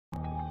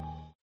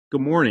Good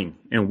morning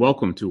and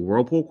welcome to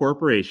Whirlpool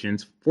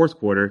Corporation's fourth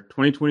quarter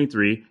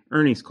 2023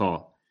 earnings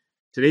call.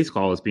 Today's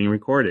call is being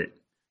recorded.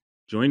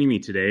 Joining me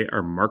today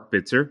are Mark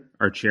Bitzer,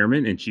 our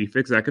Chairman and Chief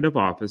Executive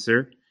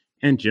Officer,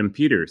 and Jim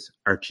Peters,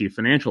 our Chief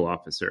Financial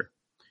Officer.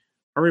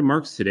 Our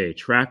remarks today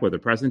track with a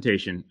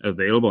presentation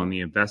available in the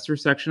Investor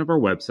section of our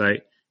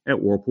website at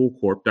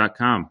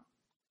whirlpoolcorp.com.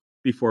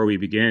 Before we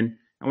begin,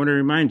 I want to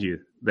remind you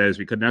that as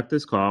we conduct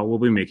this call, we'll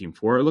be making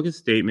forward-looking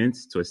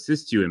statements to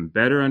assist you in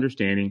better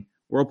understanding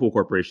Whirlpool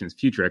Corporation's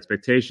future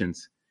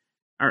expectations.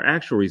 Our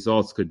actual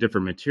results could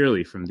differ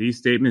materially from these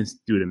statements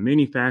due to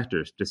many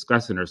factors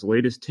discussed in our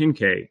latest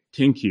 10-K,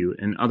 10-Q,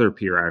 and other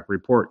periodic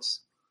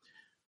reports.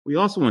 We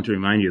also want to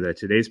remind you that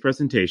today's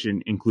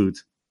presentation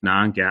includes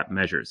non-GAAP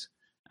measures,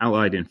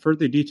 outlined in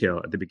further detail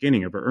at the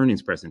beginning of our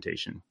earnings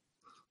presentation.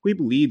 We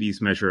believe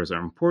these measures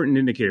are important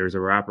indicators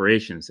of our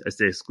operations as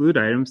they exclude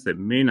items that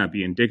may not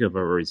be indicative of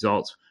our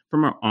results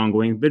from our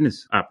ongoing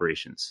business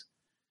operations.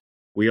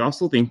 We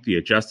also think the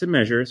adjusted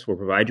measures will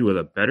provide you with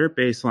a better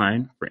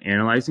baseline for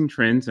analyzing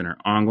trends in our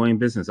ongoing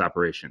business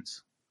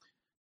operations.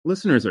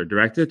 Listeners are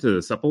directed to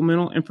the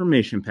supplemental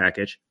information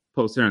package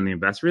posted on the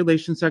Investor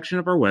Relations section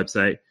of our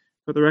website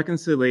for the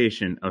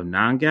reconciliation of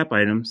non-GAAP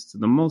items to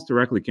the most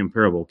directly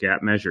comparable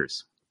GAAP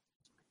measures.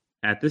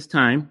 At this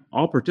time,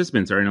 all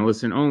participants are in a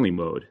listen-only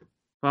mode.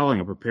 Following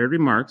our prepared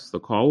remarks, the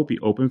call will be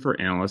open for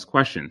analyst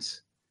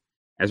questions.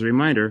 As a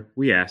reminder,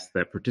 we ask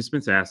that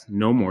participants ask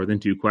no more than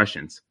 2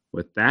 questions.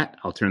 With that,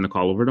 I'll turn the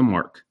call over to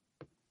Mark.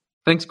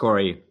 Thanks,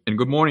 Corey, and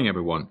good morning,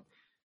 everyone.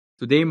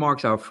 Today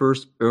marks our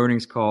first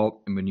earnings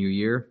call in the new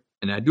year,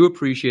 and I do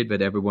appreciate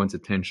that everyone's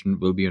attention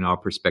will be on our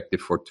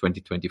perspective for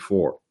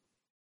 2024.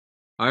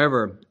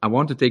 However, I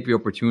want to take the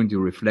opportunity to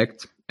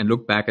reflect and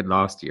look back at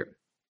last year.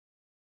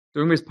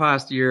 During this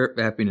past year,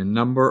 there have been a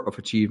number of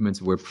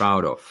achievements we're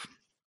proud of.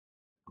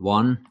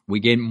 1,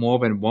 we gained more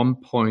than 1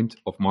 point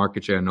of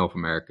market share in North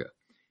America.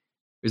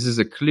 This is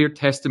a clear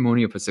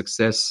testimony of the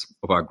success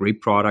of our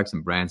great products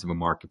and brands in the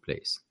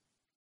marketplace.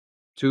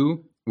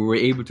 2, we were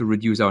able to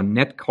reduce our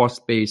net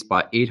cost base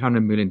by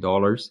 $800 million,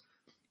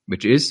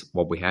 which is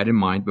what we had in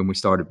mind when we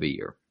started the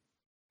year.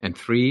 And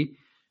 3,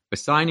 the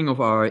signing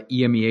of our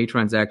EMEA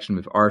transaction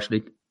with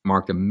Arçelik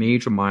marked a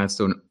major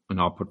milestone in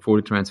our portfolio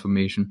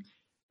transformation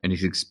and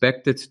is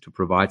expected to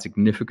provide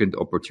significant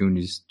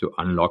opportunities to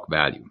unlock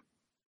value.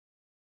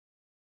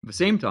 At the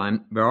same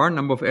time, there are a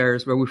number of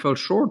areas where we fell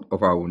short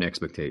of our own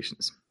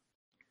expectations.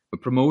 The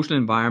promotional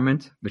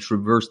environment, which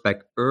reversed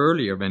back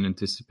earlier than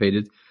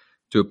anticipated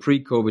to a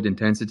pre-COVID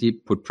intensity,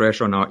 put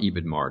pressure on our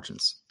EBIT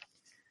margins.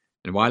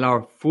 And while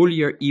our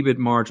full-year EBIT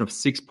margin of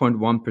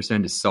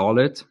 6.1% is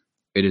solid,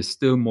 it is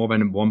still more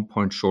than 1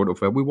 point short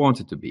of where we want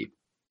it to be.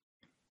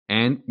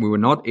 And we were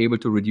not able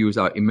to reduce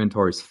our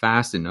inventories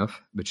fast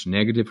enough, which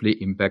negatively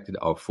impacted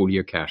our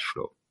full-year cash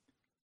flow.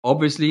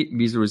 Obviously,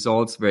 these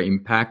results were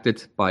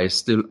impacted by a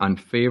still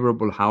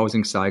unfavorable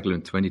housing cycle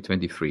in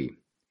 2023.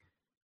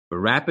 The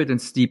rapid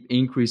and steep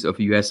increase of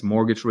U.S.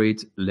 mortgage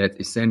rates led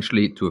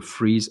essentially to a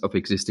freeze of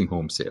existing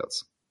home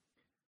sales.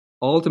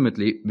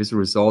 Ultimately, this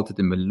resulted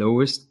in the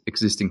lowest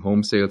existing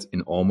home sales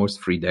in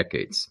almost 3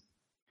 decades.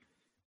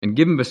 And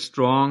given the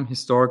strong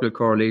historical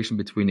correlation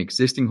between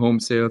existing home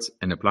sales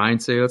and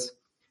appliance sales,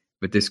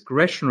 the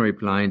discretionary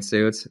appliance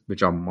sales,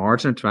 which are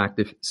margin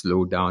attractive,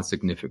 slowed down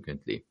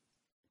significantly.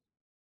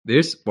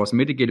 This was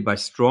mitigated by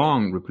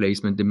strong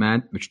replacement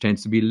demand, which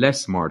tends to be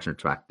less margin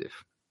attractive.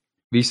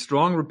 These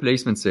strong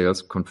replacement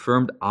sales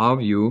confirmed our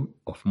view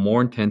of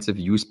more intensive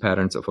use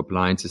patterns of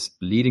appliances,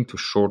 leading to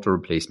shorter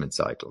replacement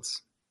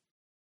cycles.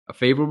 A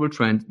favorable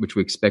trend which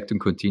we expect to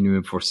continue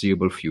in the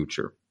foreseeable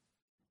future.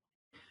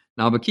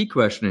 Now, the key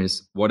question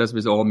is, what does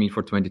this all mean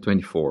for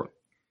 2024?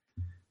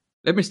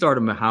 Let me start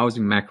on the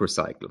housing macro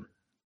cycle.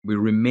 We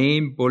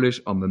remain bullish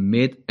on the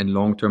mid and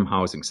long-term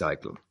housing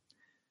cycle.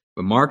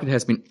 The market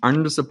has been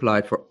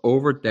undersupplied for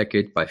over a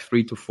decade by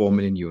 3 to 4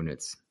 million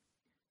units.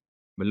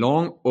 The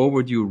long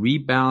overdue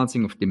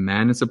rebalancing of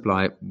demand and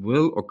supply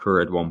will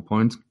occur at one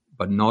point,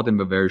 but not in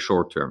the very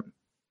short term.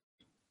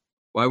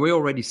 While we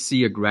already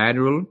see a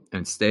gradual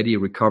and steady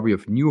recovery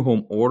of new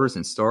home orders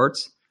and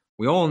starts,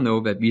 we all know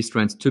that these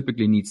trends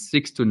typically need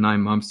 6 to 9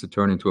 months to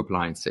turn into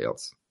appliance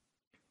sales.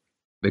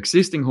 The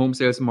existing home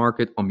sales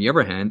market, on the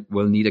other hand,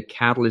 will need a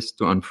catalyst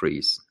to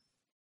unfreeze.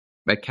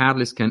 That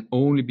catalyst can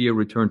only be a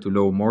return to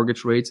low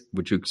mortgage rates,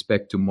 which we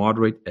expect to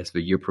moderate as the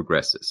year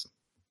progresses.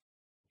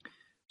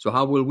 So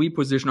how will we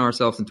position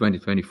ourselves in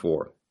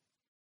 2024?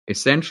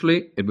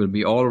 Essentially, it will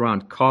be all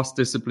around cost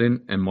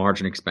discipline and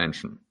margin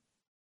expansion.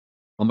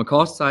 On the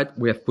cost side,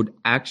 we have put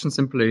actions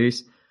in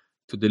place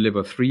to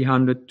deliver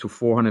 $300 to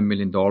 $400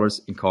 million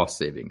in cost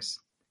savings.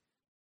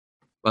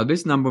 While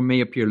this number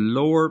may appear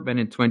lower than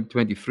in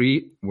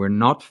 2023, we're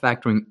not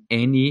factoring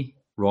any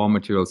raw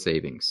material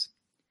savings.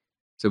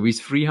 So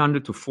these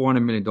 $300 to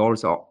 $400 million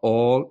are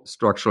all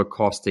structural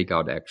cost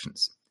takeout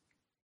actions.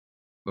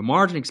 The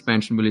margin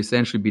expansion will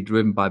essentially be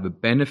driven by the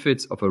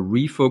benefits of a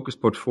refocused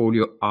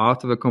portfolio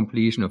after the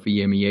completion of the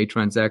EMEA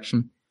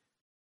transaction,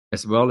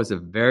 as well as a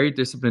very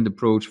disciplined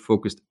approach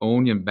focused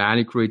only on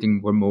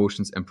value-creating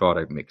promotions and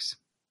product mix.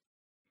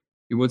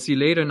 You will see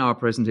later in our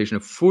presentation a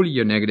full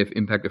year negative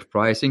impact of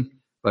pricing,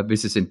 but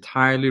this is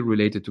entirely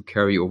related to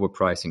carryover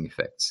pricing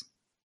effects.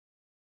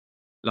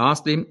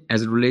 Lastly,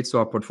 as it relates to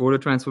our portfolio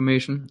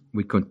transformation,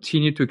 we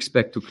continue to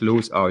expect to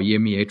close our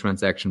EMEA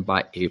transaction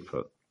by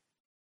April.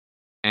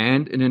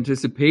 And in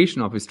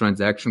anticipation of this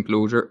transaction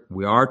closure,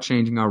 we are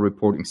changing our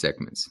reporting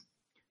segments.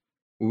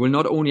 We will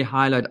not only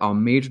highlight our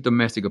major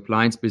domestic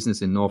appliance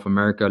business in North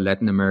America,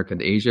 Latin America,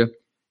 and Asia,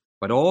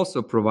 but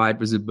also provide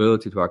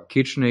visibility to our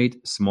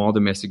KitchenAid small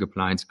domestic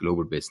appliance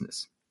global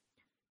business.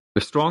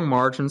 With strong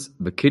margins,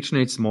 the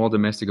KitchenAid small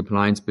domestic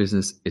appliance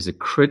business is a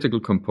critical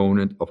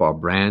component of our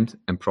brand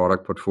and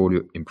product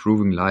portfolio,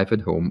 improving life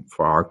at home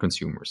for our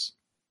consumers.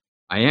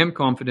 I am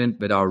confident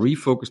that our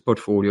refocused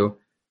portfolio,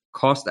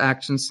 cost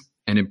actions,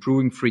 and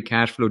improving free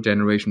cash flow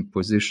generation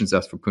positions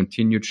us for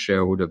continued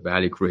shareholder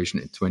value creation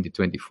in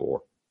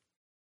 2024.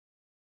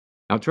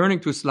 Now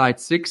turning to slide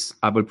 6,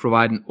 I will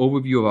provide an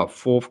overview of our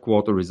fourth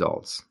quarter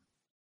results.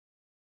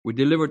 We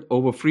delivered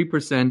over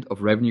 3%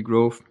 of revenue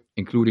growth,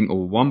 including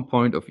over 1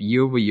 point of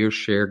year-over-year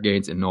share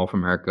gains in North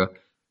America,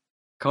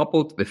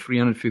 coupled with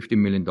 $350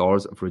 million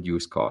of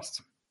reduced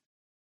costs.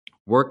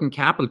 Working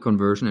capital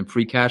conversion and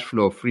free cash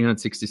flow of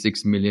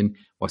 $366 million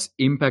was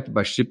impacted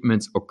by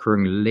shipments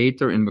occurring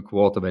later in the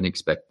quarter than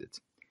expected.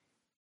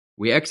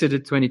 We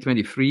exited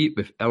 2023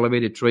 with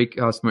elevated trade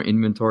customer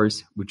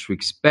inventories, which we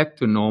expect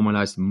to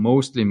normalize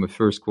mostly in the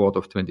first quarter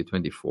of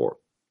 2024.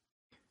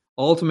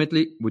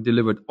 Ultimately, we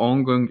delivered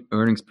ongoing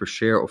earnings per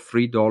share of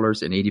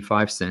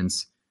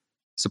 $3.85,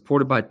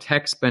 supported by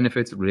tax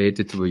benefits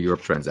related to the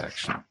Europe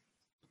transaction.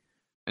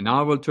 And now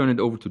I will turn it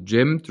over to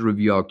Jim to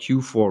review our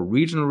Q4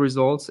 regional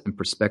results and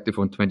perspective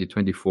on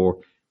 2024,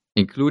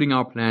 including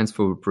our plans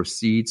for the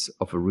proceeds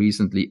of a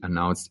recently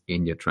announced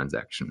India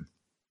transaction.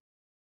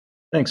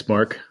 Thanks,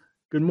 Mark.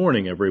 Good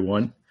morning,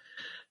 everyone.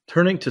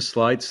 Turning to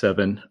slide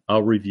 7,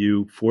 I'll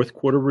review fourth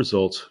quarter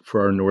results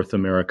for our North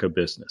America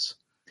business.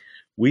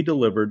 We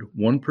delivered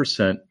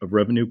 1% of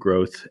revenue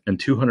growth and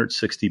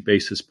 260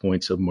 basis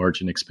points of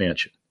margin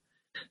expansion.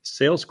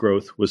 Sales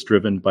growth was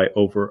driven by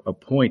over a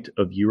point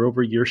of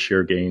year-over-year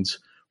share gains,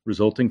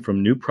 resulting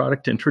from new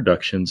product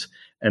introductions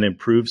and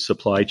improved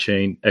supply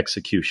chain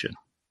execution.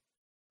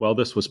 While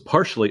this was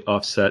partially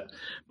offset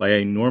by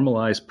a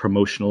normalized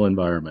promotional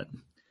environment.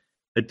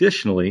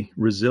 Additionally,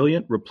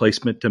 resilient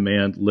replacement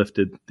demand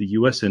lifted the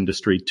U.S.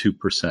 industry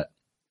 2%.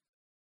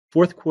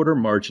 Fourth quarter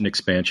margin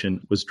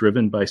expansion was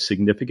driven by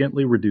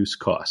significantly reduced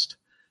cost,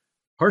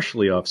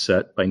 partially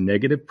offset by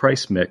negative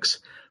price mix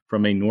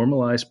from a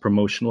normalized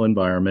promotional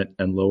environment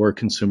and lower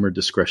consumer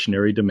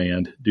discretionary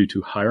demand due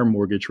to higher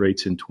mortgage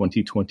rates in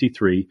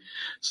 2023,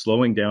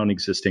 slowing down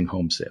existing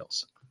home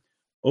sales.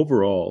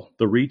 Overall,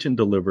 the region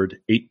delivered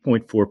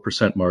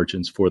 8.4%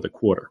 margins for the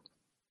quarter.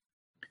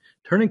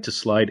 Turning to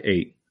slide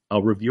 8,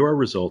 I'll review our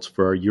results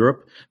for our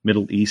Europe,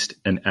 Middle East,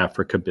 and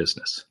Africa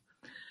business.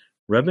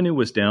 Revenue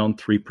was down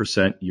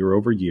 3% year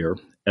over year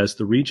as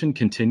the region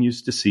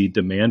continues to see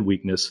demand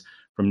weakness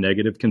from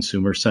negative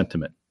consumer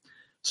sentiment.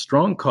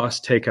 Strong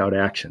cost takeout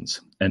actions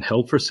and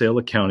held-for-sale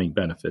accounting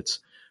benefits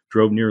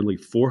drove nearly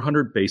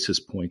 400 basis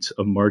points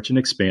of margin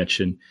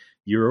expansion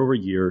year over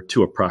year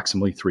to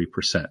approximately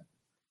 3%.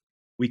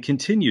 We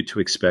continue to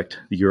expect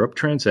the Europe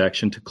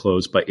transaction to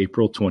close by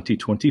April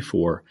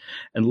 2024,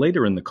 and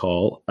later in the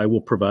call, I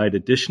will provide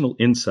additional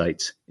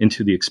insights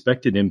into the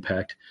expected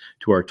impact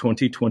to our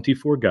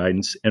 2024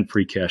 guidance and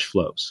free cash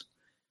flows.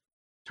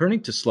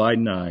 Turning to slide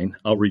 9,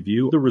 I'll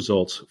review the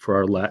results for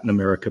our Latin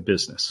America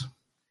business.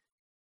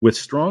 With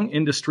strong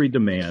industry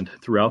demand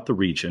throughout the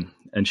region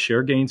and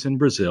share gains in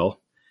Brazil,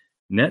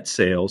 net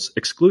sales,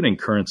 excluding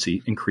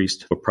currency,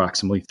 increased to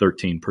approximately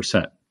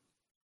 13%.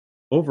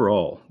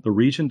 Overall, the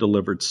region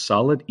delivered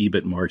solid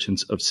EBIT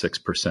margins of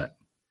 6%.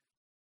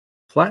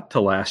 Flat to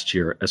last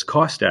year as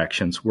cost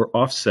actions were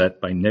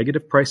offset by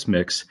negative price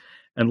mix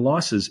and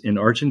losses in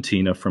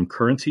Argentina from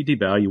currency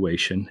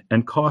devaluation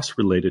and costs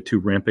related to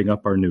ramping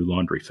up our new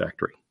laundry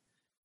factory.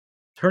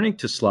 Turning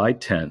to slide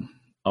 10,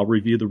 I'll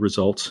review the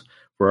results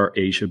for our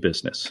Asia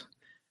business.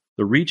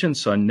 The region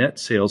saw net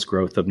sales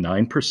growth of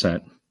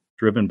 9%,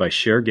 driven by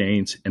share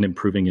gains and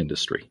improving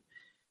industry.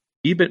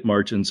 EBIT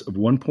margins of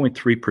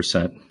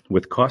 1.3%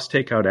 with cost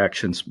takeout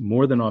actions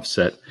more than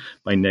offset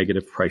by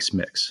negative price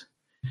mix.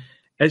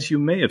 As you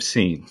may have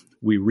seen,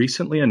 we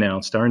recently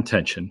announced our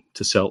intention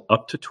to sell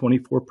up to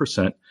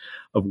 24%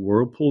 of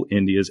Whirlpool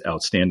India's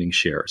outstanding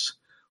shares,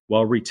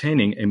 while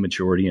retaining a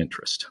majority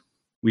interest.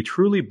 We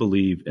truly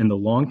believe in the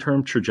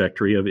long-term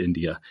trajectory of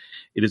India.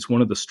 It is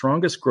one of the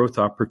strongest growth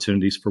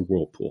opportunities for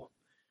Whirlpool.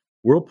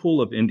 Whirlpool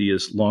of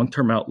India's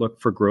long-term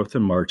outlook for growth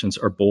and margins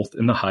are both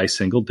in the high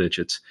single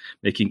digits,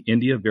 making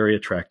India very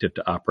attractive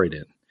to operate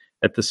in.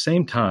 At the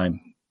same time,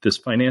 this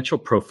financial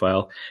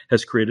profile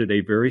has created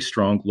a very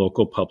strong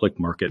local public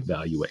market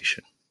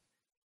valuation.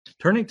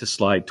 Turning to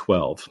slide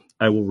 12,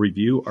 I will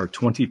review our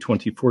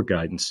 2024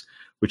 guidance,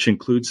 which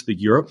includes the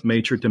Europe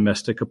major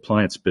domestic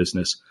appliance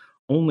business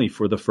only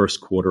for the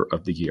first quarter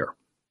of the year.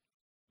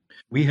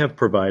 We have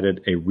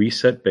provided a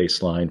reset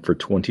baseline for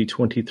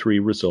 2023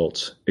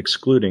 results,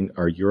 excluding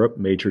our Europe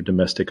major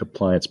domestic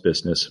appliance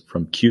business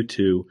from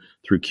Q2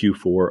 through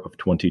Q4 of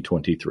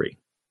 2023.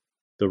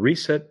 The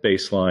reset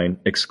baseline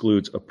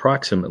excludes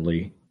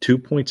approximately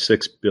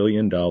 $2.6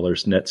 billion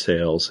net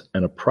sales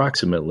and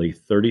approximately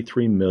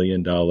 $33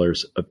 million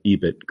of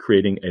EBIT,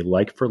 creating a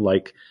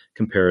like-for-like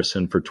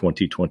comparison for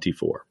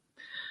 2024.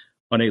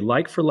 On a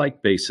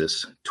like-for-like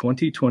basis,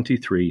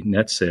 2023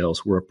 net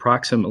sales were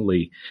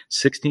approximately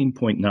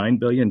 $16.9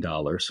 billion,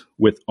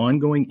 with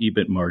ongoing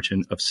EBIT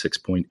margin of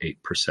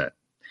 6.8%.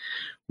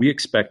 We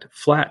expect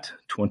flat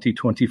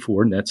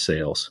 2024 net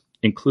sales,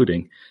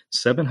 including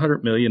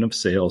 $700 million of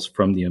sales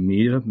from the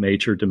EMEA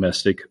major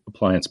domestic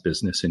appliance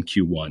business in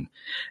Q1,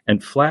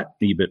 and flat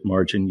EBIT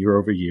margin year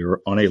over year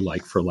on a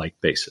like-for-like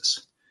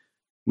basis.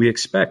 We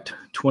expect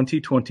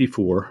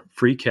 2024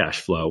 free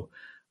cash flow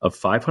of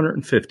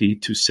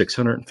 $550 to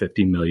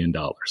 $650 million,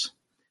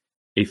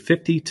 a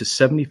 50 to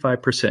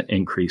 75%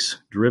 increase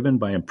driven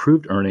by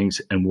improved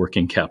earnings and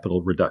working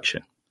capital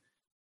reduction.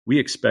 We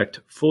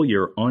expect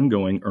full-year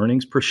ongoing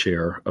earnings per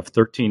share of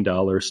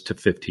 $13 to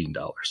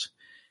 $15,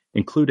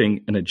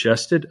 including an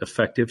adjusted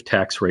effective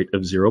tax rate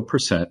of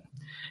 0%,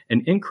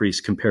 an increase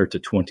compared to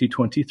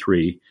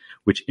 2023,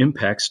 which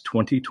impacts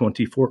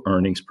 2024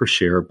 earnings per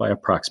share by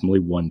approximately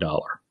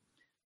 $1.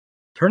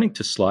 Turning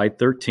to slide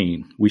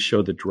 13, we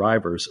show the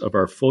drivers of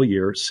our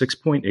full-year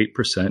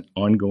 6.8%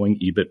 ongoing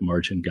EBIT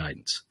margin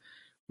guidance.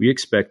 We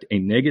expect a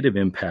negative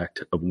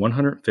impact of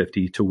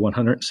 150 to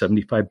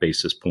 175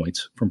 basis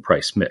points from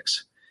price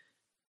mix.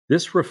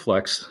 This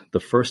reflects the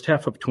first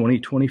half of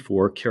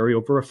 2024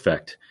 carryover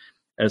effect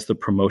as the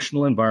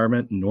promotional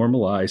environment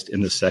normalized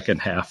in the second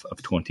half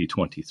of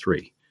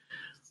 2023.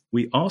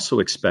 We also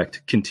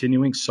expect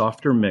continuing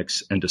softer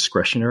mix and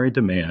discretionary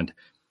demand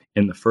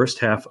in the first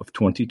half of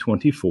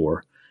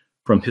 2024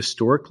 from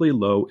historically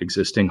low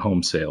existing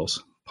home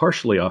sales,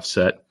 partially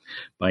offset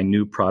by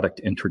new product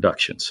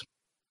introductions.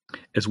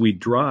 As we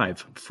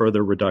drive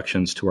further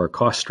reductions to our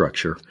cost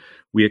structure,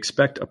 we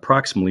expect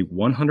approximately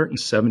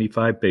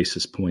 175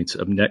 basis points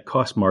of net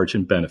cost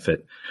margin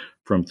benefit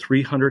from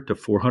 $300 to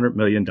 $400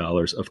 million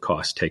of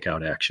cost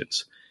takeout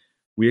actions.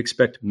 We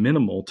expect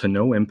minimal to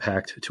no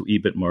impact to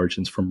EBIT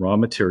margins from raw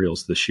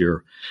materials this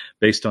year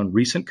based on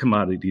recent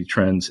commodity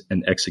trends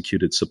and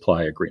executed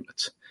supply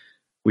agreements.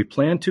 We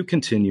plan to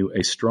continue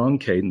a strong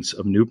cadence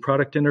of new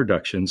product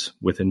introductions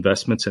with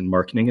investments in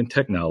marketing and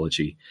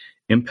technology,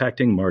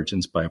 impacting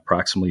margins by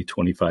approximately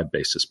 25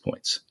 basis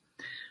points.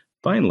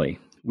 Finally,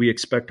 we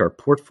expect our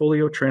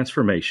portfolio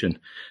transformation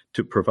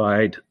to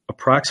provide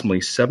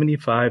approximately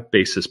 75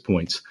 basis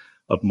points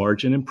of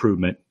margin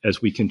improvement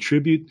as we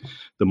contribute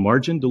the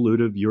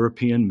margin-dilutive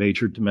European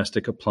major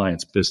domestic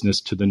appliance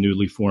business to the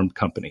newly formed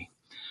company.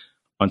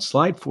 On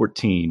slide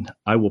 14,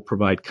 I will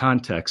provide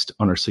context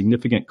on our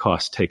significant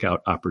cost takeout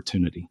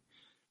opportunity.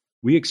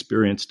 We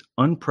experienced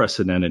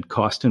unprecedented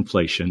cost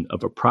inflation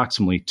of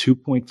approximately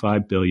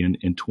 $2.5 billion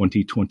in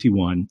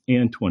 2021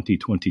 and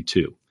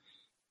 2022.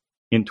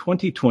 In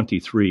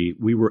 2023,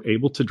 we were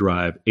able to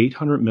drive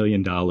 $800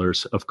 million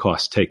of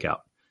cost takeout,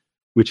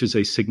 which is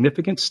a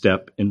significant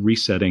step in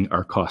resetting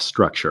our cost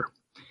structure.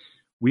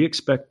 We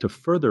expect to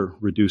further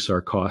reduce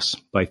our costs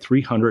by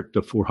 $300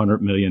 to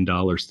 $400 million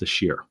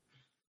this year.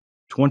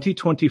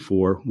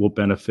 2024 will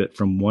benefit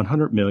from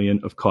 $100 million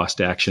of cost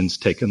actions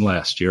taken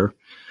last year.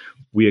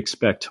 We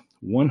expect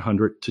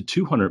 $100 to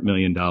 $200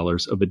 million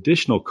of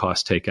additional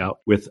cost takeout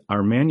with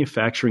our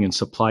manufacturing and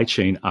supply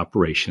chain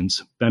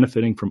operations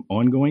benefiting from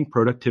ongoing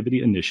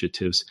productivity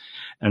initiatives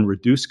and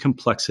reduced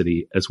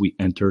complexity as we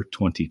enter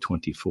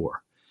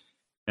 2024.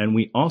 And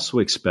we also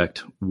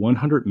expect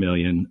 $100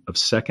 million of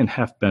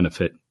second-half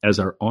benefit as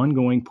our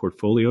ongoing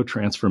portfolio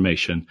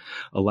transformation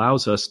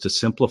allows us to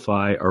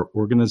simplify our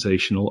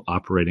organizational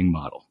operating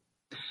model.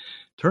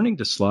 Turning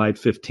to slide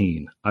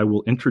 15, I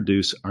will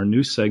introduce our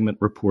new segment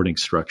reporting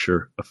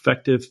structure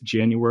effective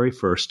January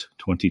 1st,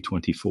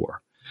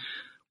 2024.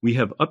 We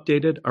have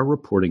updated our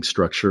reporting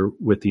structure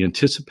with the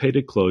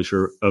anticipated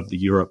closure of the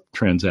Europe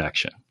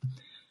transaction.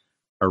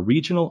 Our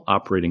regional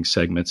operating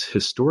segments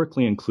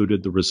historically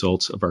included the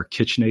results of our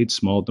KitchenAid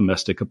small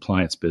domestic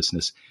appliance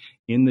business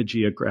in the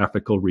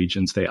geographical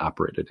regions they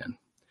operated in.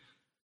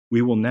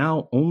 We will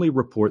now only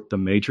report the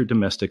major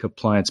domestic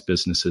appliance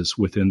businesses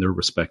within their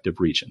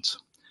respective regions.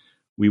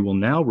 We will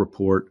now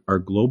report our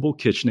global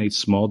KitchenAid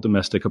small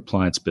domestic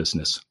appliance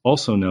business,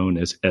 also known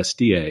as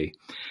SDA,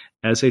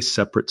 as a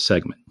separate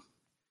segment.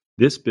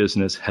 This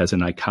business has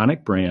an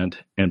iconic brand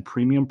and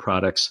premium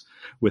products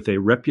with a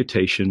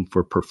reputation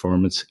for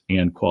performance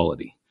and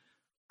quality,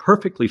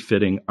 perfectly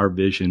fitting our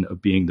vision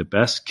of being the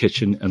best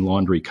kitchen and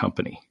laundry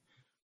company.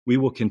 We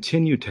will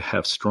continue to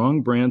have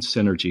strong brand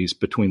synergies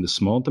between the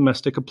small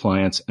domestic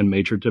appliance and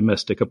major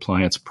domestic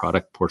appliance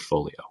product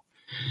portfolio.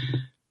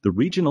 The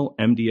regional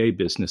MDA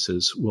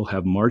businesses will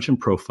have margin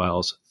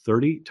profiles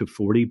 30 to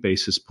 40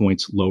 basis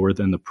points lower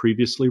than the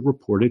previously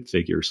reported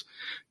figures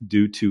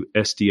due to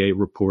SDA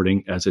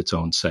reporting as its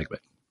own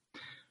segment.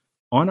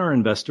 On our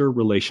investor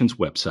relations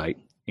website,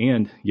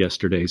 and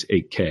yesterday's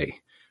 8K.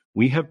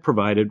 We have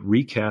provided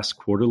recast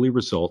quarterly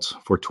results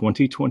for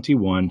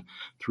 2021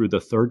 through the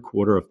third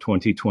quarter of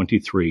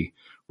 2023,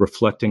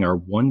 reflecting our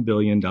 $1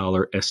 billion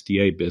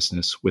SDA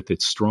business with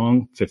its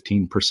strong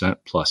 15%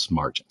 plus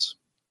margins.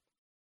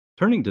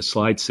 Turning to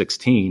slide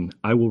 16,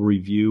 I will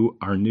review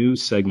our new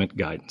segment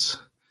guidance.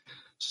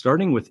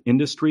 Starting with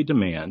industry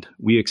demand,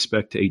 we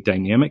expect a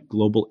dynamic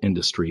global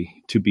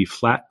industry to be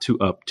flat to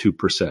up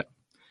 2%.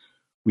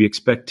 We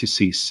expect to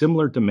see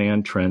similar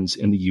demand trends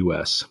in the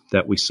U.S.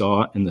 that we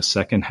saw in the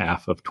second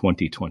half of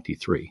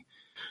 2023,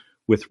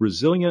 with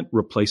resilient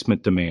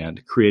replacement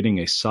demand creating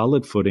a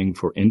solid footing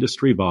for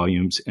industry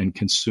volumes and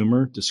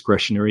consumer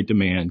discretionary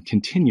demand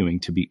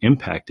continuing to be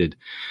impacted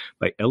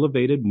by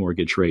elevated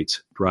mortgage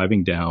rates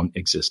driving down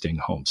existing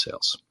home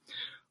sales.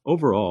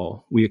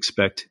 Overall, we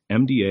expect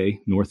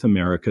MDA North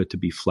America to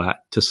be flat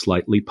to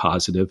slightly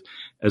positive,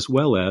 as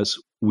well as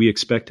we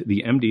expect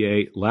the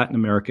MDA Latin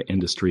America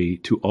industry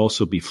to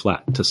also be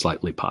flat to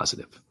slightly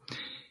positive.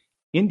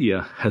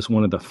 India has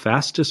one of the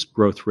fastest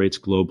growth rates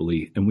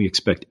globally, and we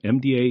expect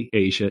MDA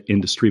Asia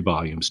industry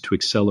volumes to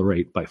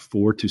accelerate by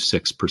 4 to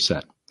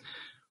 6%.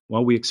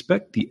 While we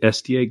expect the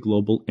SDA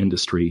global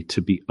industry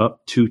to be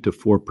up 2 to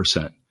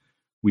 4%,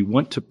 we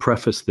want to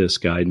preface this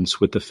guidance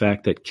with the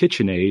fact that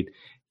KitchenAid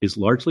is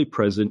largely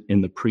present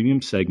in the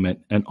premium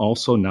segment and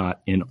also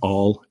not in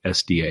all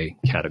SDA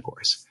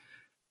categories.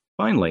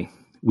 Finally,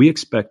 we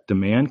expect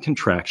demand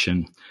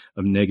contraction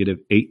of negative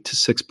 8 to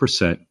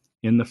 6%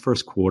 in the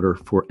first quarter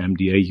for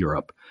MDA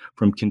Europe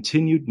from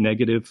continued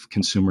negative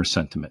consumer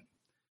sentiment.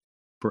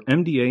 For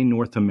MDA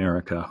North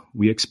America,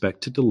 we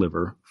expect to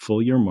deliver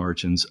full-year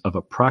margins of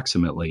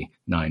approximately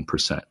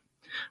 9%,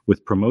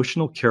 with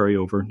promotional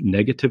carryover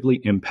negatively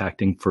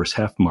impacting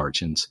first-half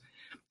margins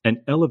and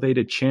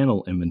elevated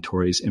channel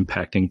inventories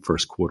impacting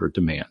first-quarter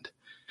demand.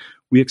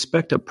 We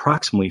expect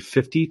approximately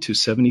 50 to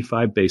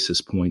 75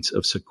 basis points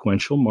of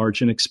sequential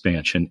margin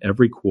expansion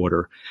every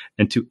quarter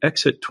and to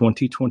exit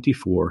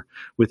 2024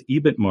 with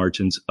EBIT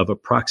margins of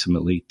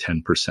approximately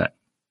 10%.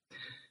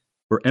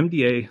 For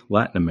MDA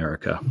Latin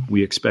America,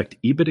 we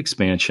expect EBIT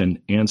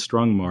expansion and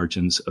strong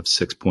margins of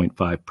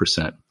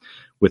 6.5%,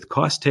 with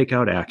cost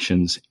takeout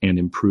actions and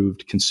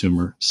improved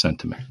consumer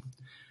sentiment.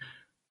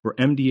 For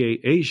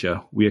MDA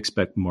Asia, we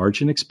expect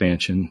margin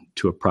expansion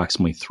to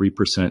approximately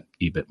 3%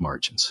 EBIT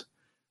margins.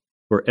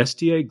 For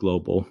SDA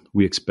Global,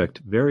 we expect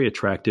very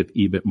attractive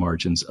EBIT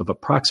margins of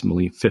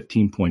approximately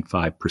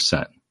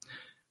 15.5%.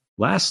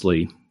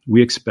 Lastly,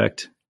 we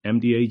expect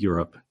MDA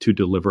Europe to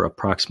deliver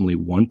approximately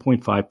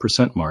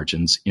 1.5%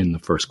 margins in the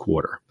first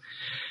quarter,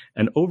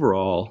 and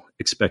overall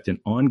expect an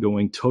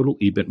ongoing total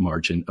EBIT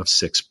margin of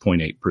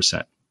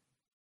 6.8%.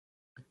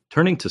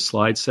 Turning to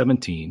slide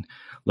 17,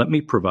 let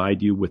me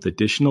provide you with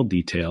additional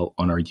detail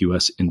on our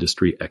U.S.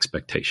 industry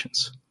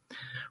expectations.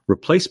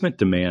 Replacement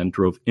demand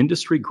drove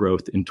industry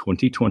growth in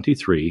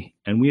 2023,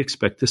 and we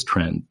expect this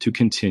trend to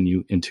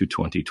continue into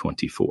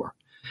 2024.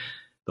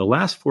 The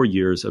last 4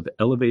 years of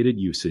elevated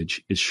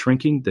usage is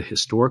shrinking the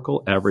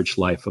historical average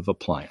life of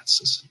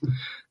appliances,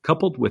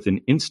 coupled with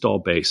an install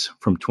base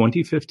from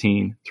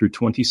 2015 through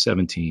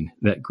 2017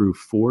 that grew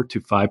 4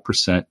 to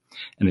 5%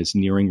 and is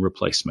nearing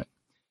replacement.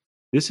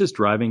 This is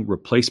driving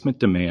replacement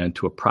demand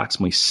to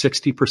approximately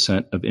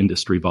 60% of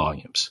industry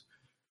volumes.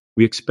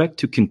 We expect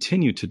to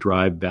continue to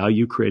drive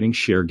value-creating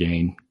share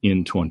gain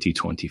in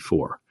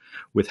 2024.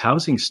 With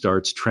housing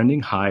starts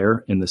trending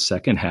higher in the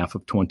second half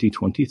of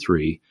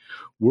 2023,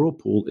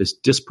 Whirlpool is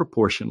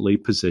disproportionately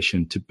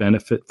positioned to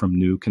benefit from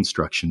new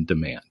construction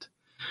demand.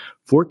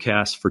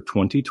 Forecasts for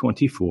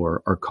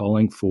 2024 are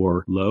calling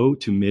for low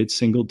to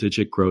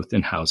mid-single-digit growth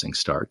in housing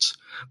starts,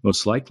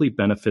 most likely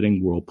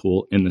benefiting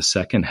Whirlpool in the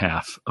second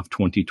half of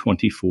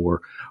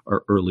 2024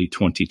 or early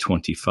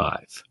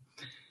 2025.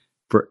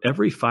 For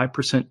every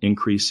 5%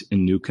 increase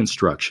in new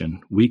construction,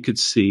 we could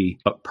see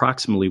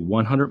approximately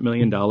 $100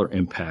 million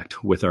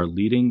impact with our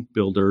leading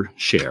builder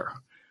share.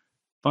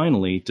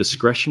 Finally,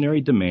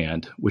 discretionary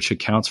demand, which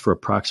accounts for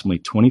approximately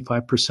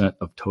 25%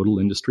 of total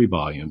industry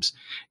volumes,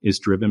 is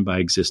driven by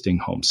existing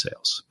home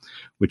sales,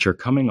 which are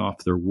coming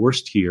off their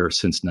worst year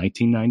since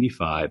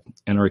 1995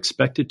 and are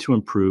expected to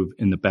improve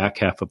in the back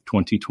half of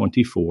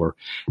 2024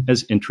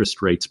 as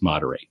interest rates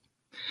moderate.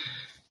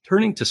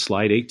 Turning to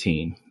slide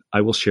 18,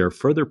 I will share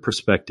further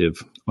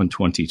perspective on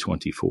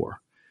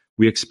 2024.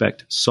 We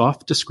expect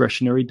soft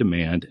discretionary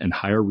demand and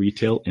higher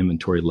retail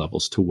inventory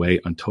levels to weigh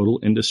on total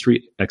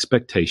industry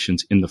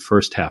expectations in the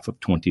first half of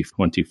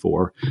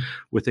 2024,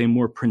 with a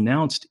more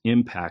pronounced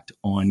impact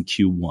on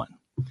Q1.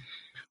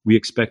 We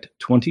expect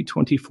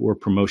 2024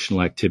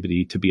 promotional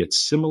activity to be at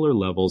similar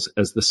levels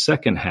as the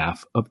second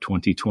half of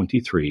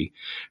 2023,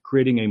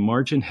 creating a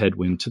margin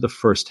headwind to the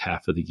first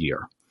half of the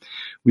year.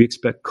 We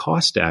expect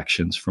cost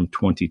actions from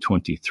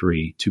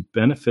 2023 to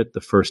benefit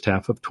the first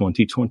half of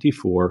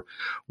 2024,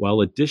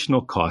 while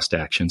additional cost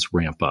actions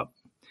ramp up.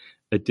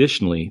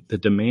 Additionally, the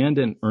demand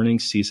and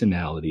earnings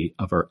seasonality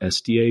of our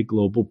SDA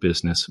global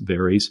business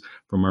varies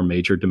from our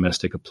major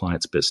domestic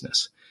appliance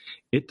business.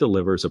 it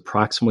delivers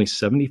approximately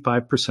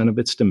 75% of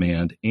its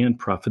demand and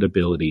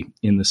profitability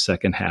in the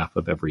second half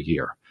of every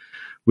year,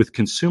 with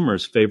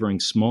consumers favoring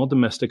small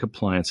domestic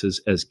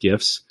appliances as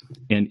gifts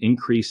and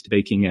increased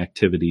baking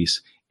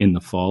activities in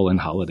the fall and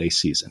holiday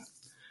season.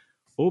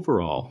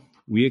 Overall,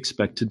 we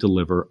expect to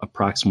deliver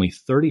approximately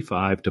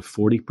 35 to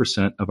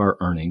 40% of our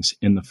earnings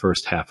in the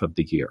first half of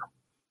the year.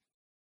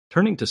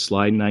 Turning to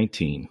slide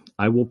 19,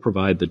 I will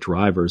provide the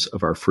drivers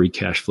of our free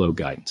cash flow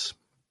guidance.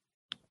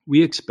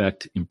 We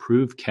expect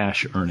improved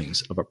cash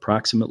earnings of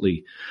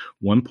approximately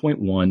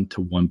 $1.1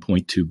 to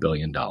 $1.2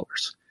 billion.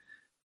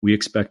 We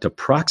expect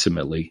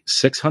approximately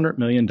 $600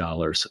 million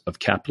of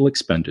capital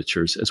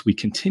expenditures as we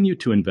continue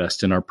to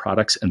invest in our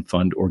products and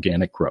fund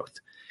organic growth,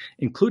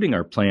 including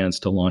our plans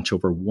to launch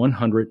over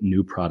 100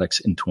 new products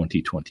in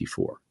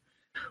 2024.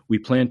 We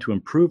plan to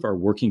improve our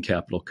working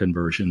capital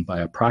conversion by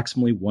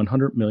approximately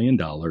 $100 million,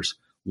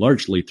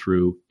 largely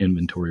through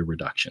inventory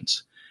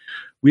reductions.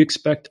 We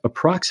expect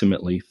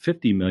approximately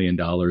 $50 million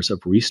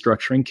of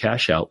restructuring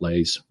cash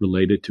outlays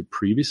related to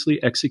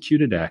previously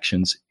executed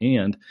actions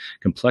and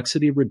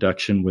complexity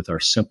reduction with our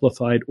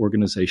simplified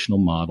organizational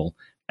model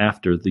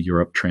after the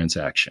Europe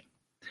transaction.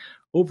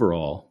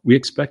 Overall, we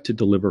expect to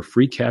deliver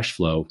free cash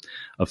flow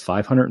of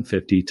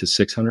 $550 to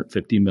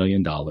 $650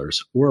 million,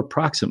 or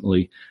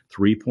approximately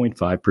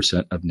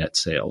 3.5% of net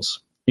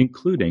sales,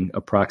 including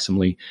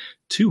approximately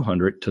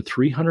 $200 to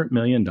 $300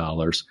 million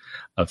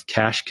of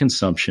cash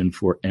consumption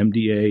for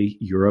MDA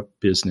Europe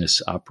business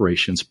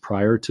operations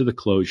prior to the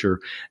closure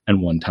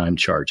and one-time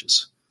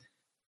charges.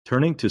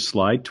 Turning to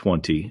slide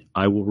 20,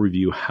 I will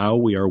review how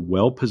we are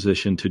well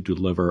positioned to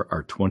deliver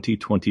our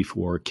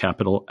 2024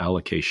 capital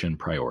allocation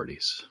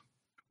priorities.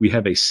 We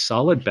have a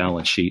solid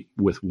balance sheet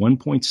with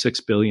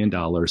 $1.6 billion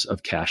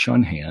of cash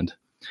on hand,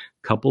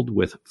 coupled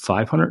with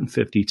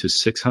 $550 to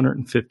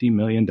 $650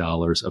 million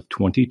of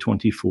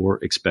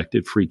 2024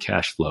 expected free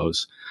cash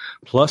flows,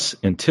 plus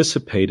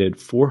anticipated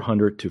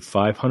 $400 to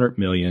 $500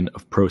 million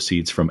of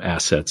proceeds from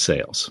asset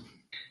sales.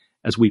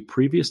 As we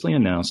previously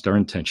announced our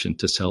intention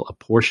to sell a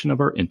portion of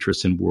our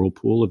interest in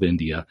Whirlpool of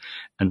India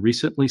and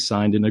recently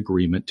signed an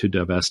agreement to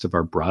divest of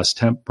our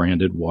Brastemp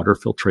branded water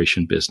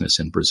filtration business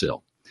in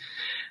Brazil.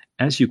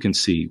 As you can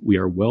see, we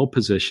are well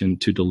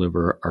positioned to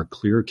deliver our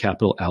clear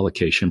capital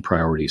allocation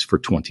priorities for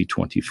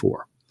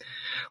 2024.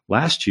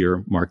 Last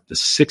year marked the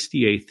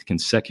 68th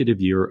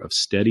consecutive year of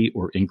steady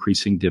or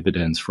increasing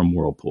dividends from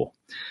Whirlpool.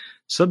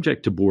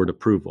 Subject to board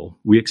approval,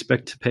 we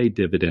expect to pay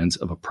dividends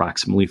of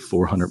approximately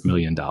 $400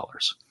 million.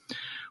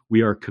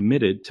 We are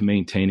committed to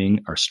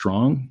maintaining our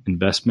strong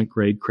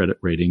investment-grade credit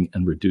rating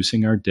and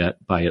reducing our debt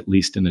by at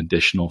least an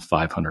additional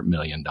 $500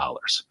 million.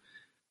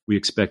 We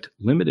expect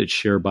limited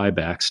share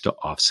buybacks to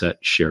offset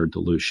share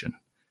dilution.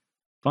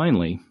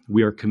 Finally,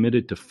 we are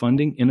committed to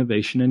funding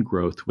innovation and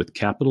growth with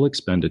capital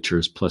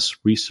expenditures plus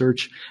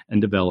research and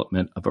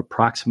development of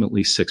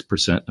approximately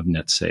 6% of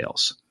net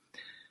sales.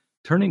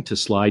 Turning to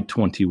slide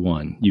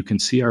 21, you can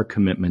see our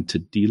commitment to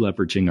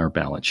deleveraging our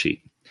balance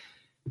sheet.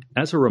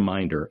 As a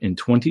reminder, in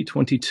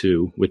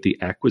 2022, with the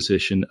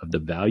acquisition of the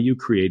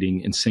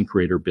value-creating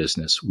InSinkErator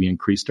business, we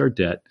increased our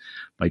debt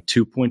by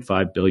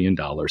 $2.5 billion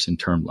in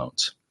term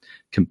loans.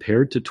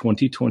 Compared to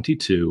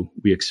 2022,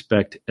 we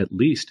expect at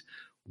least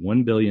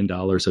 $1 billion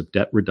of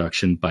debt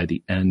reduction by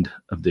the end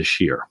of this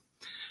year.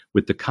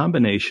 With the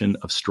combination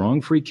of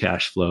strong free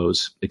cash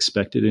flows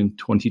expected in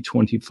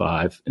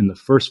 2025 in the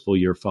first full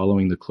year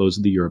following the close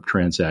of the Europe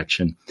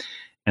transaction,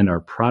 and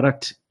our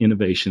product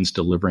innovations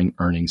delivering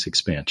earnings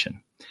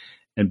expansion,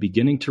 and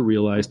beginning to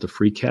realize the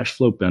free cash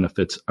flow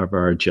benefits of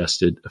our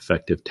adjusted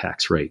effective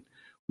tax rate,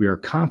 we are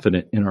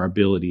confident in our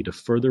ability to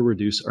further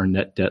reduce our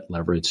net debt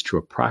leverage to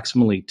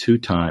approximately 2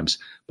 times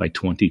by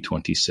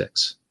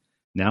 2026.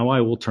 Now I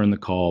will turn the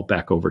call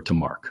back over to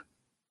Mark.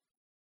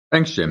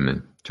 Thanks,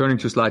 Jim. Turning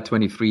to slide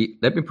 23,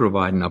 let me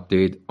provide an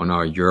update on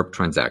our Europe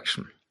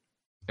transaction.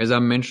 As I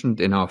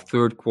mentioned in our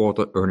third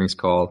quarter earnings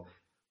call,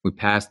 we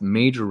passed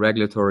major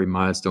regulatory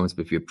milestones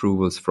with the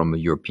approvals from the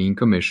European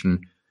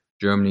Commission,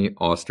 Germany,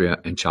 Austria,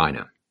 and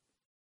China.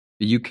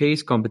 The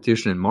UK's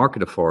Competition and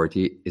Market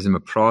Authority is in the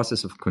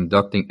process of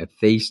conducting a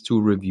Phase 2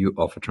 review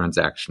of the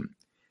transaction.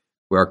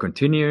 We are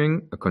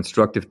continuing a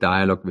constructive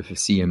dialogue with the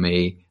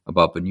CMA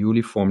about the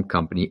newly formed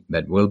company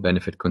that will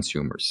benefit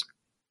consumers.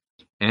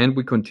 And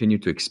we continue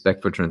to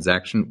expect the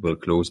transaction will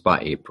close by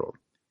April.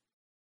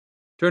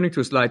 Turning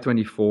to slide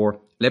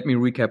 24, let me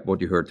recap what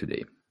you heard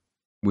today.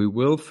 We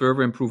will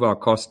further improve our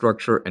cost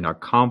structure and are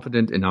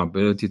confident in our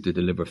ability to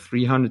deliver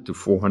 $300 to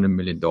 $400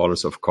 million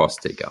of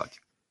cost takeout.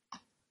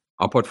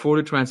 Our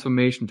portfolio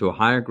transformation to a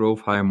higher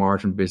growth, higher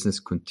margin business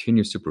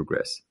continues to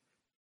progress.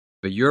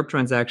 The Europe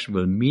transaction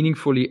will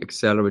meaningfully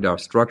accelerate our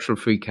structural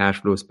free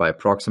cash flows by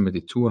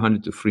approximately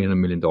 $200 to $300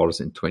 million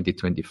in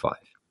 2025.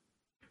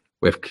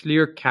 We have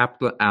clear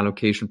capital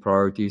allocation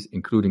priorities,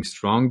 including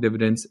strong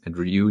dividends and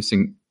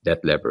reducing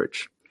debt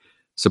leverage,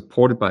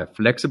 supported by a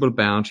flexible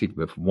balance sheet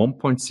with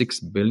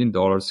 $1.6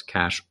 billion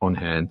cash on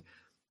hand,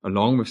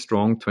 along with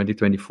strong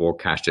 2024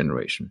 cash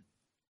generation.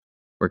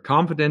 We're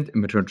confident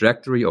in the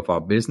trajectory of our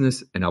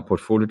business and our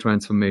portfolio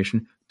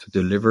transformation to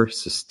deliver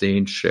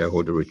sustained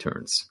shareholder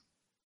returns.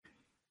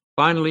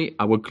 Finally,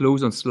 I will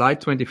close on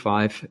slide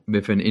 25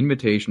 with an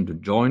invitation to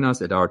join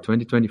us at our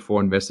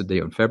 2024 Investor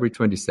Day on February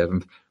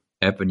 27th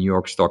at the New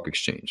York Stock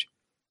Exchange.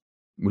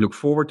 We look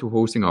forward to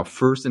hosting our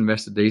first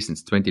Investor Day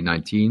since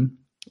 2019,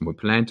 and we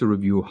plan to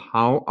review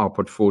how our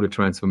portfolio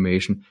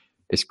transformation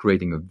is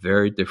creating a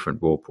very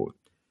different Whirlpool,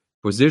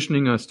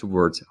 positioning us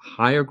towards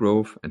higher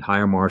growth and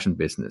higher margin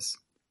business.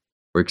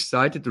 We're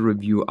excited to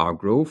review our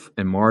growth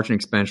and margin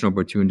expansion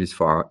opportunities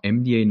for our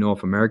MDA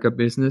North America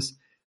business.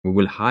 We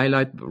will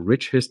highlight the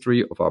rich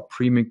history of our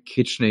premium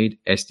KitchenAid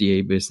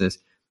SDA business,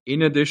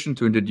 in addition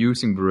to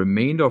introducing the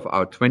remainder of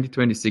our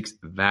 2026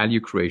 value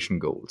creation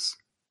goals.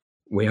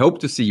 We hope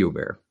to see you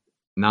there.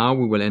 Now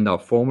we will end our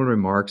formal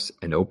remarks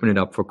and open it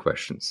up for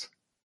questions.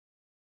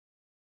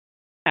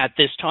 At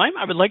this time,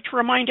 I would like to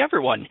remind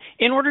everyone,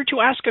 in order to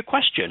ask a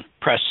question,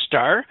 press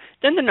star,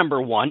 then the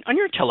number 1 on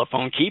your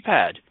telephone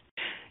keypad.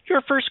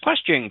 Your first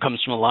question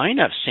comes from a line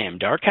of Sam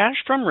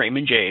Darkatsh from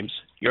Raymond James.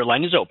 Your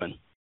line is open.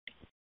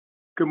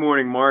 Good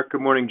morning, Mark.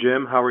 Good morning,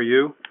 Jim. How are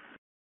you?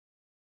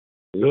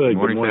 Good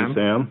morning,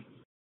 Sam.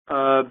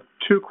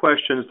 Two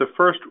questions. The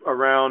first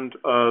around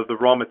the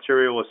raw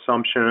material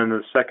assumption, and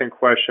the second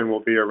question will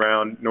be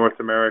around North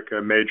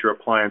America major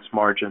appliance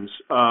margins.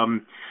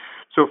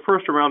 So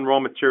first around raw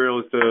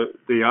materials, so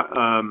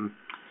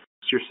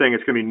you're saying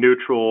it's going to be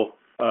neutral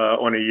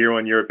on a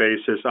year-on-year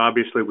basis.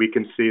 Obviously, we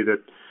can see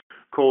that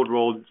cold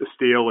rolled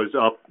steel is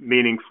up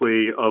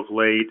meaningfully of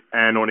late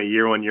and on a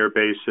year-on-year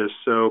basis.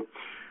 So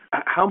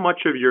how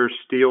much of your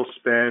steel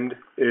spend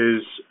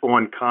is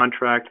on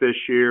contract this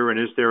year, and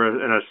is there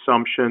an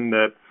assumption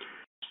that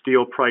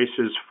steel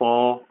prices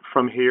fall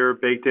from here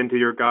baked into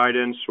your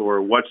guidance,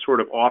 or what sort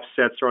of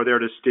offsets are there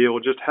to steel?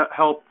 Just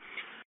help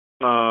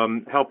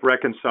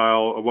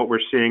reconcile what we're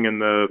seeing in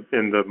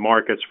the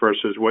markets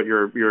versus what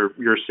you're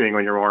seeing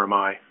on your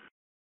RMI.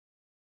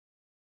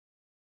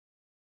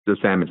 So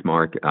Sam, it's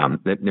Mark.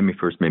 Let me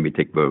first maybe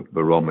take the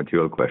raw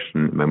material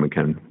question, and then we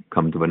can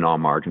come to the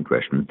non-margin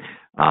question.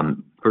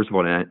 First of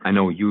all, I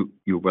know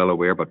you're well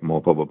aware, but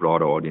more for a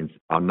broader audience,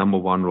 our number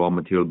one raw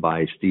material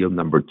by steel,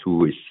 number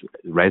two is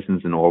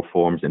resins in all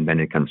forms, and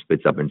then it kind of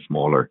splits up in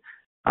smaller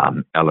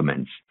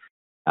elements.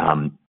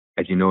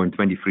 As you know, in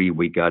 23,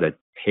 we got a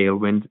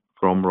tailwind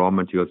from raw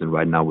materials, and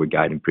right now we're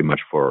guiding pretty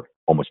much for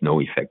almost no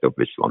effect of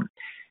this one.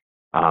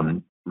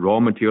 Raw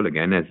material,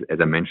 again, as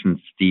I mentioned,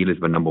 steel is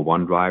the number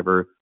one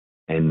driver,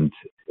 and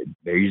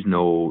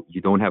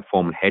you don't have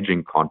formal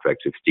hedging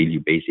contracts with steel.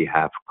 You basically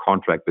have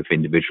contract with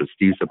individual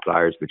steel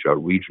suppliers, which are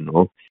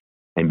regional,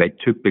 and they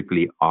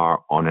typically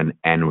are on an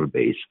annual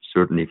basis,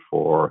 certainly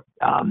for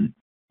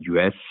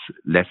US,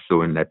 less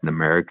so in Latin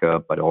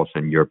America, but also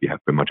in Europe, you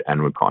have pretty much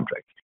annual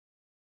contracts.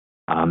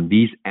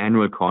 These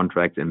annual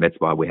contracts, and that's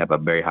why we have a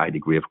very high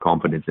degree of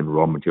confidence in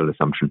raw material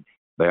assumption,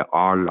 they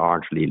are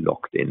largely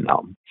locked in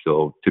now.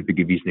 So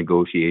typically these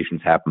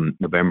negotiations happen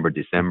November,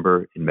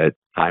 December in that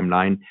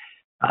timeline,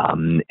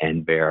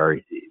 and they're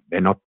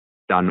not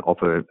done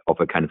off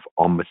a kind of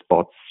on the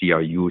spot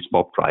CRU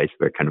spot price.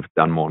 They're kind of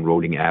done more on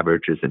rolling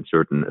averages and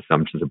certain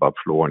assumptions about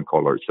floor and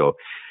color. So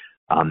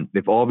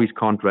with all these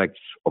contracts,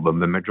 or the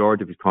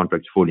majority of these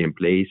contracts fully in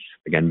place,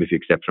 again with the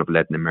exception of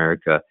Latin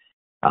America,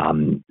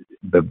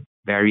 the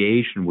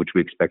variation which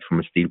we expect from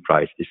a steel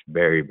price is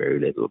very, very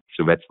little.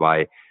 So that's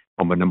why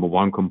on the number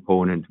one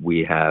component,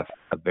 we have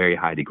a very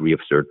high degree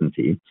of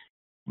certainty.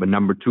 The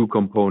number two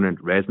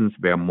component, resins,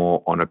 they're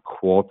more on a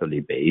quarterly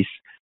base.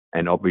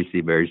 And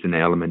obviously there is an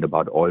element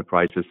about oil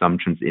price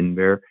assumptions in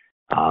there,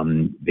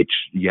 which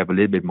you have a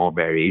little bit more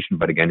variation,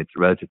 but again, it's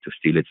relative to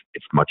steel,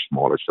 it's much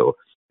smaller. So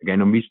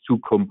again, on these two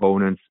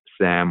components,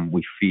 Sam,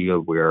 we feel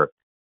we're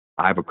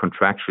either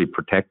contractually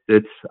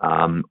protected,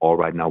 or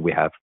right now we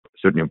have,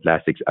 certainly in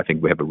plastics, I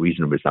think we have a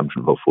reasonable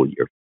assumption for a full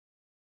year.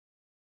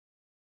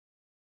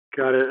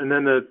 Got it. And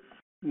then the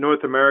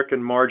North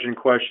American margin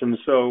question.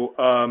 So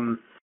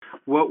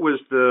what was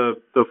the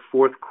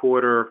fourth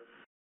quarter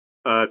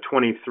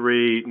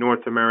 23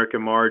 North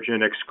American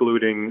margin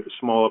excluding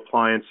small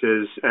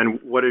appliances, and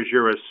what is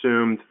your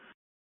assumed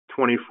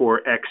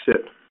 24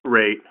 exit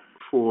rate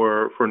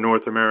for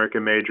North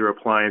American major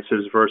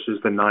appliances versus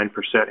the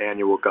 9%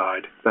 annual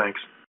guide? Thanks.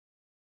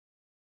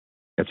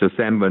 So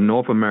Sam, the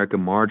North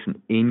American margin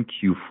in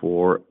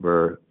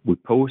Q4, we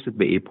posted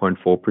the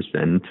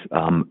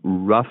 8.4%,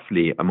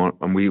 roughly,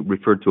 and we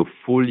refer to a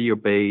full year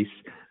base.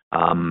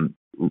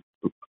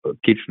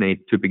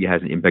 KitchenAid typically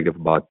has an impact of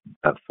about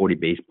 40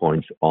 basis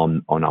points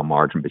on our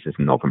margin business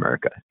in North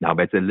America. Now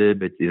that's a little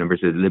bit,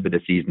 there's a little bit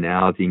of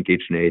seasonality in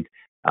KitchenAid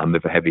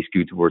with a heavy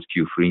skew towards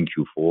Q3 and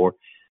Q4.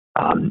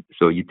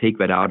 So you take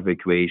that out of the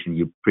equation,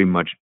 you're pretty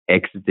much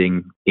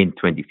exiting in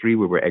 23,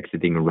 we were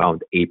exiting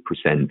around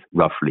 8%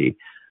 roughly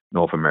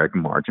North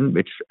American margin,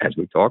 which as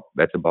we talked,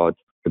 that's about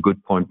a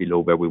good point below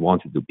where we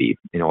wanted to be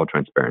in all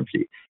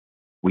transparency.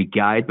 We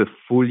guide the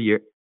full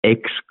year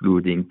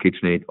excluding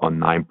KitchenAid on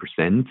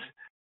 9%.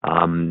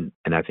 And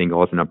I think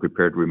also in our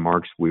prepared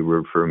remarks, we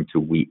were referring to,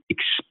 we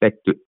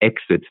expect to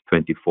exit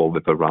 24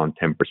 with around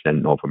 10%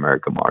 North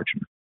America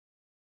margin.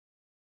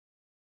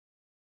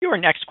 Your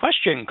next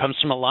question comes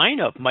from a line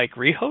of Mike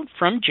Rehaut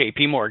from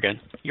JP Morgan.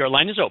 Your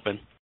line is open.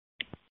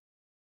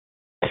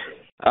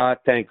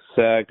 Thanks.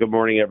 Good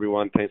morning,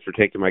 everyone. Thanks for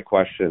taking my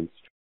questions.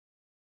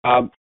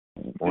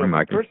 Morning,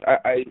 Mike. First,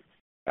 I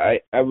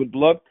would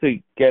love to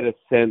get a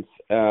sense,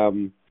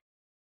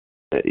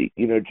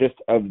 just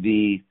of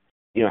the,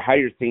 how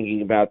you're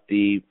thinking about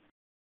the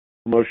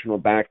promotional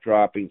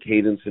backdrop and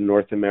cadence in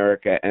North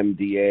America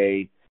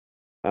MDA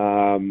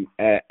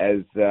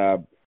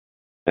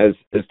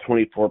as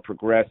 24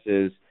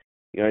 progresses.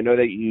 I know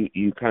that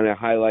you kind of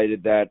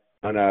highlighted that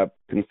on a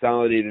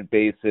consolidated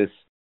basis,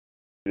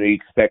 you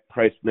expect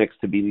price mix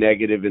to be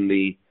negative in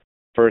the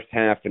first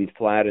half and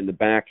flat in the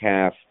back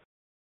half.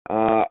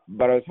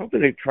 But I was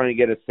hoping to try and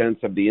get a sense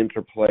of the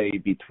interplay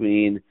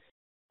between,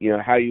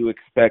 how you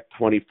expect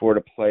 24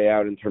 to play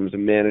out in terms of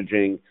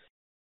managing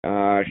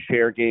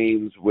share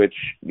gains, which,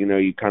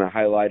 you kind of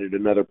highlighted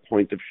another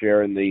point of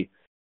share in the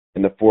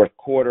fourth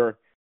quarter,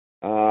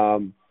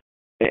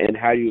 and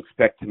how you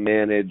expect to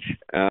manage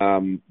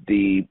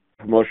the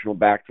promotional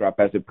backdrop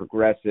as it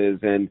progresses.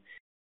 And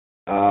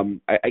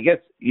I guess,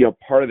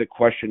 part of the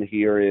question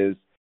here is,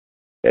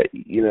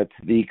 to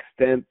the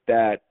extent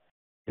that,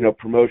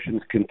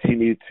 promotions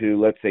continue to,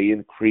 let's say,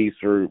 increase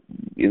or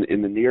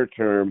in the near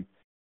term,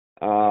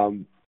 how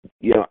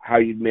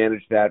you'd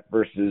manage that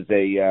versus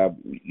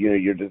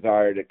your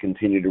desire to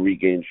continue to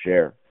regain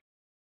share.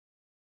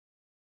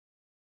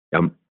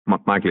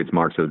 Michael, it's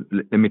Mark. So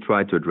let me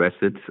try to address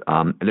it.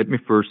 And let me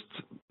first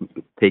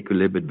take a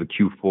little bit the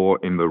Q4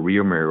 in the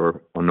rear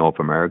mirror on North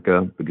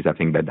America, because I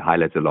think that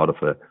highlights a lot of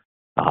the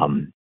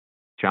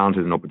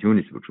challenges and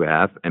opportunities which we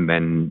have. And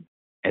then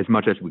as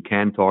much as we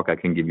can talk, I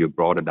can give you a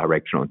broader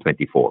direction on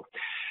 24.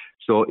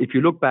 So if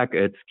you look back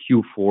at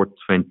Q4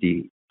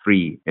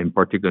 23, in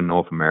particular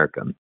North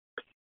America,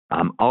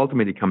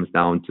 ultimately it comes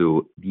down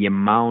to the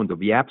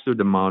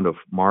absolute amount of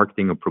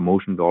marketing or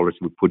promotion dollars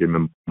we put in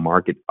the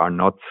market are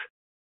not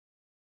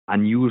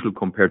unusual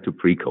compared to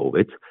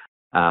pre-COVID.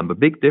 The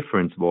big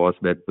difference was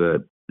that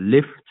the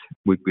lift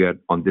we had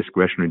on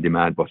discretionary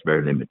demand was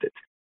very limited.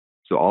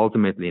 So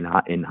ultimately,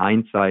 in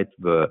hindsight,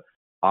 the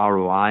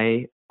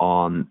ROI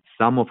on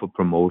some of the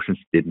promotions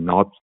did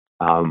not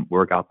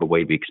work out the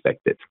way we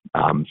expected.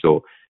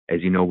 So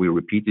as you know, we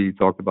repeatedly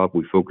talked about,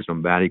 we focus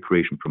on value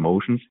creation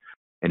promotions.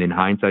 And in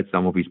hindsight,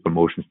 some of these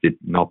promotions did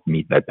not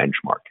meet that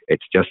benchmark.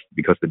 It's just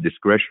because the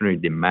discretionary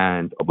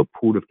demand of a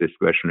pool of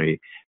discretionary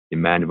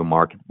demand of a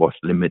market was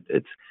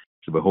limited.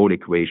 So the whole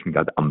equation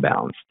got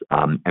unbalanced.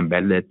 And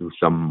that led to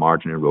some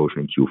margin erosion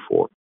in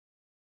Q4.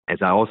 As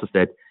I also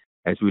said,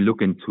 as we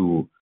look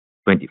into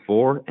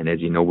 24, and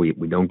as you know, we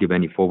don't give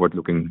any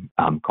forward-looking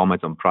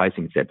comments on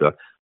pricing, etc.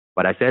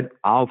 But I said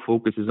our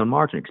focus is on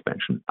margin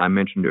expansion. I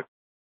mentioned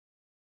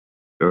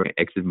earlier,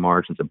 exit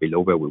margins are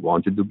below where we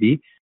wanted to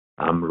be.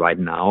 Right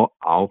now,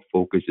 our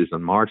focus is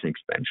on margin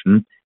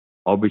expansion,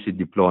 obviously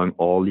deploying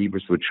all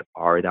levers which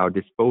are at our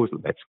disposal.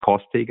 That's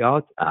cost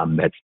takeout,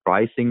 that's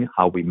pricing,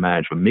 how we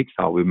manage a mix,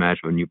 how we manage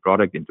a new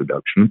product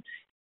introduction.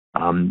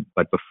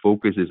 But the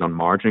focus is on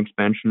margin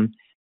expansion.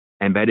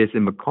 And that is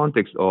in the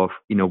context of,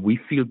 we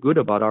feel good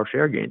about our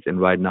share gains.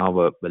 And right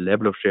now, the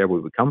level of share where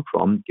we come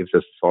from gives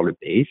us a solid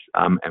base.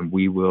 And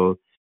we will,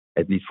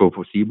 at least for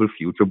foreseeable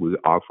future, we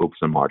are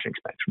focused on margin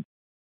expansion.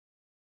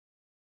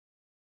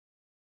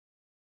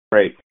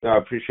 Great. No, I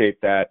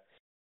appreciate that.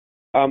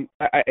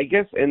 I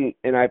guess, and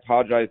I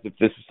apologize if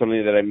this is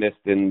something that I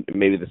missed in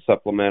maybe the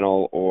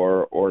supplemental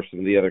or some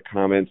of the other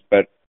comments,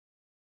 but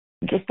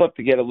just love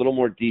to get a little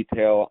more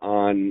detail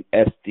on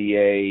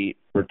SDA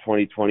for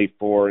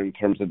 2024 in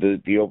terms of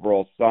the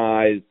overall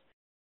size.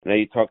 I know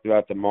you talked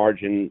about the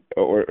margin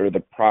or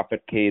the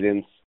profit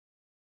cadence,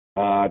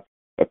 a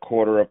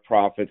quarter of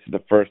profits in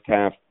the first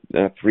half,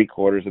 3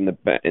 quarters in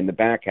the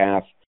back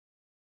half.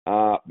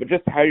 But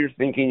just how you're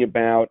thinking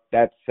about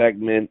that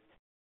segment,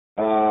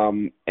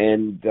 and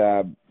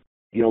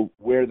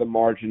where the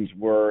margins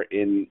were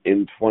in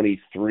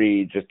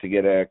 23, just to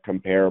get a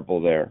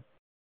comparable there.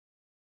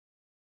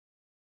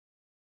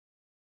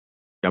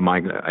 Yeah,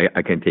 Mike,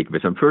 I can take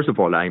this. And first of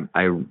all, I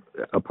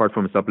apart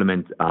from a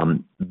supplement,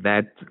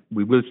 that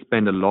we will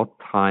spend a lot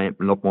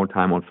more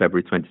time on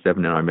February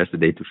 27 in our Investor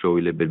Day to show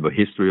you a little bit of the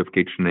history of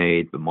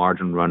KitchenAid, the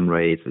margin run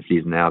rates, the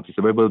seasonality.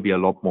 So there will be a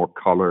lot more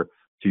color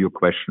to your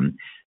question.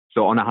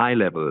 So on a high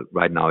level,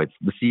 right now,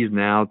 the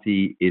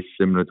seasonality is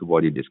similar to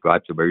what you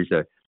described. So there is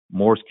a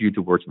more skew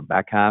towards the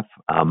back half,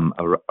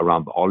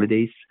 around the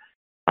holidays.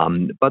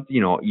 But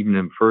even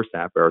in the first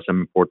half, there are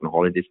some important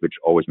holidays which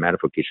always matter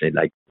for KitchenAid,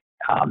 like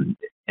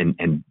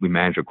and we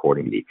manage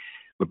accordingly.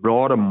 The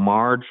broader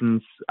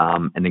margins,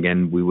 and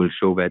again, we will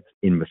show that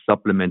in the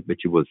supplement,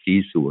 which you will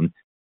see soon,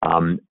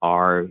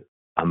 are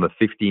the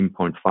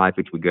 15.5,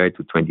 which we go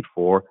to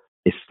 24,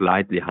 is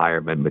slightly higher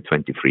than the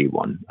 23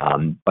 one.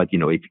 But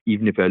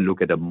even if I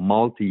look at a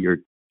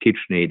multi-year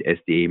KitchenAid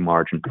SDA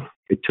margin,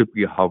 it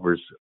typically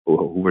hovers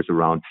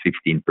around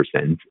 15%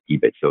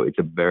 EBIT. So it's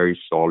a very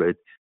solid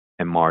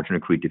and margin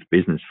accretive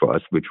business for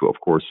us, which of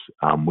course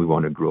we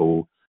want to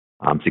grow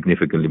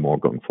significantly more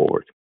going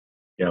forward.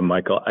 Yeah,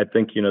 Michael, I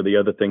think, the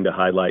other thing to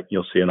highlight,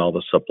 you'll see in all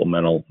the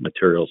supplemental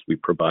materials we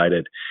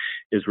provided,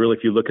 is really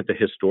if you look at the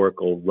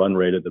historical run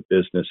rate of the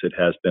business, it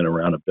has been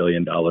around $1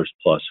 billion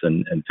plus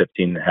and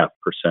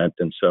 15.5%.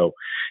 And so,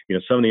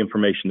 some of the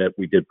information that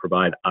we did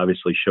provide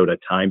obviously showed a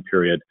time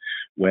period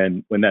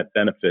when that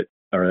benefit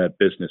or that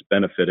business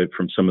benefited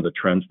from some of the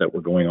trends that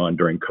were going on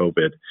during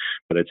COVID.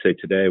 But I'd say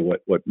today,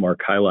 what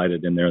Mark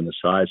highlighted in there and the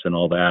size and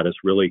all that is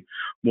really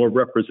more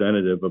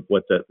representative of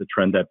what the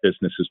trend that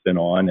business has been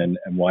on and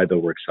why, though,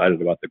 we're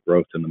excited about the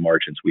growth and the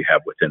margins we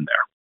have within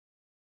there.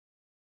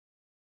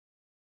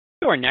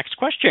 Your next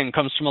question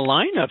comes from a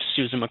line of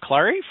Susan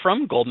Maklari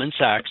from Goldman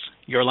Sachs.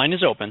 Your line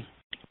is open.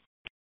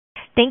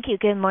 Thank you.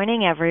 Good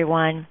morning,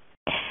 everyone.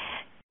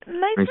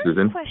 Thanks,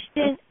 Susan.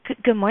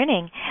 Good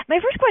morning. My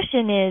first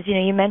question is,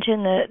 you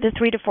mentioned the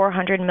 $300 to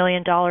 $400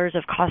 million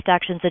of cost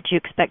actions that you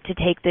expect to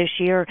take this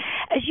year.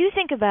 As you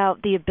think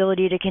about the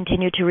ability to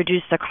continue to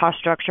reduce the cost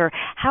structure,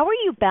 how are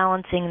you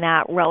balancing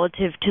that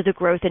relative to the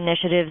growth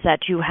initiatives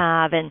that you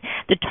have and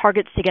the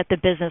targets to get the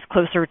business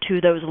closer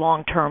to those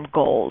long-term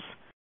goals?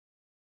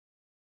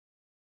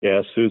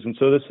 Yeah, Susan.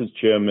 So this is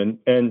Jim. And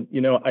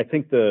I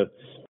think the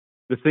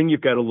thing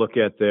you've got to look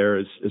at there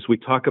is, as we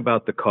talk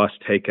about the cost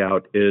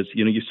takeout is,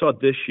 you saw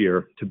this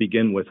year to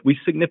begin with, we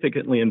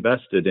significantly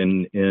invested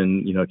in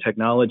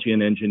technology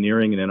and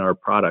engineering and in our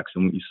products.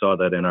 And you saw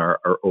that in our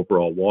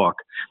overall walk.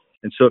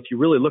 And so if you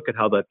really look at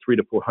how that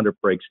 300 to 400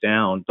 breaks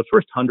down, the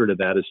first 100 of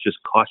that is just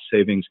cost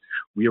savings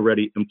we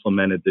already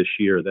implemented this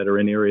year that are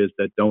in areas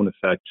that don't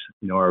affect,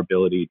 our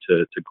ability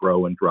to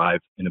grow and drive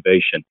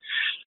innovation.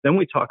 Then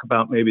we talk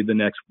about maybe the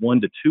next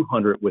 100 to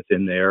 200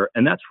 within there,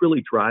 and that's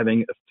really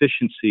driving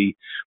efficiency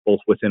both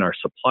within our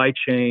supply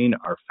chain,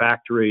 our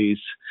factories,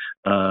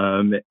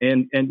 and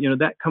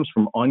that comes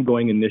from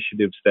ongoing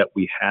initiatives that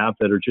we have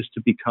that are just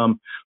to become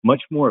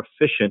much more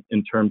efficient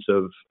in terms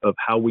of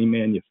how we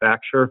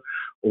manufacture,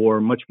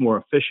 or much more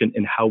efficient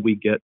in how we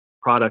get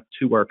product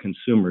to our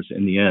consumers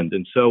in the end.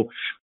 And so,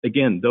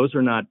 again, those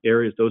are not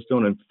areas, those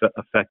don't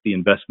affect the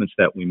investments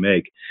that we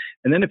make.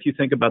 And then if you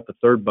think about the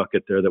third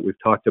bucket there that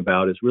we've talked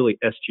about is really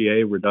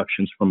SG&A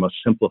reductions from a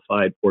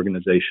simplified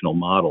organizational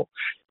model.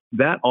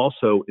 That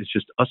also is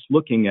just us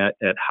looking at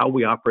how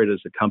we operate as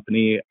a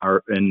company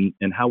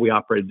and how we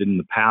operated in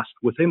the past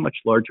with a much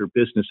larger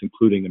business,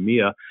 including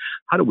EMEA.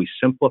 How do we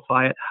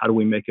simplify it? How do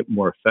we make it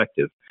more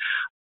effective?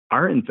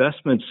 Our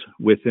investments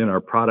within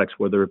our products,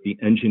 whether it be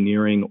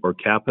engineering or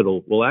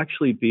capital, will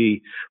actually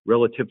be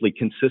relatively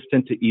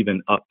consistent to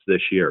even up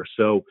this year.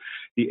 So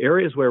the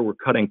areas where we're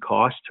cutting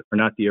costs are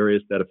not the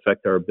areas that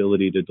affect our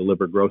ability to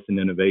deliver growth and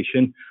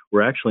innovation.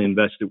 We're actually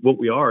invested. What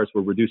we are is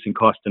we're reducing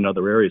costs in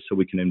other areas so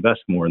we can invest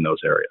more in those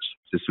areas.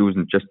 So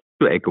Susan, just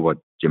to echo what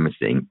Jim is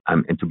saying,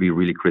 and to be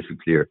really crystal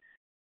clear,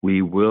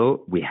 we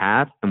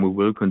have and we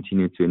will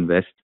continue to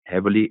invest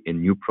heavily in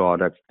new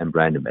products and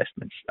brand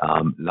investments.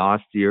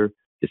 Last year,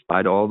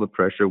 despite all the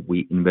pressure,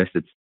 we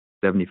invested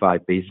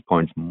 75 basis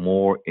points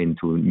more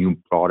into new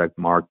product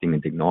marketing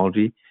and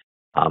technology.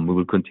 We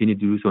will continue to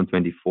do so in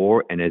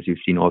 24. And as you've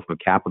seen also from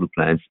capital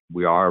plans,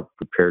 we are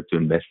prepared to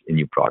invest in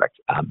new products.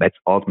 That's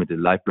ultimately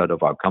the lifeblood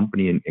of our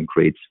company and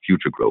creates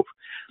future growth.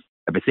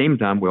 At the same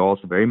time, we're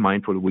also very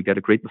mindful that we got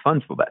to create the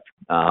funds for that.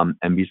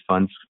 And these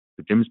funds,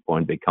 to Jim's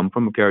point, they come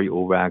from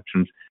carryover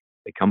actions.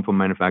 They come from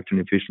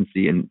manufacturing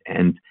efficiency.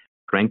 And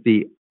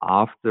frankly,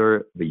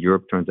 after the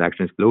Europe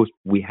transaction is closed,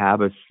 we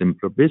have a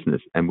simpler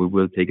business, and we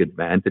will take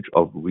advantage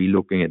of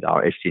relooking at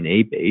our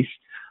SG&A base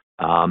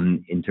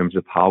in terms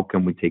of how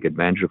can we take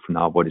advantage of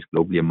now what is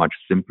globally a much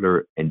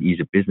simpler and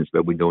easier business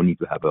where we don't need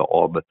to have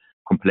all the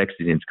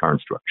complexity in its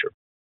current structure.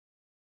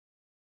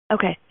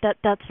 Okay,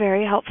 that's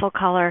very helpful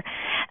color.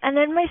 And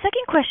then my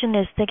second question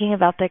is thinking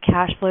about the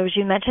cash flows.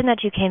 You mentioned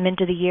that you came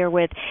into the year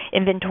with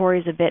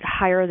inventories a bit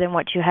higher than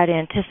what you had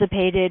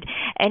anticipated.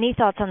 Any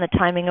thoughts on the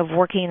timing of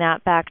working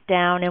that back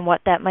down and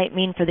what that might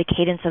mean for the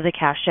cadence of the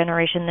cash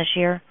generation this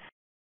year?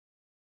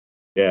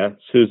 Yeah,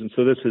 Susan,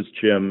 so this is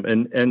Jim.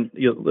 And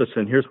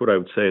listen, here's what I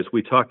would say is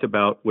we talked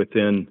about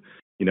within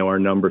our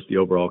numbers, the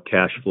overall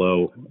cash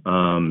flow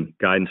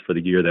guidance for the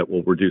year that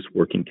will reduce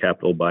working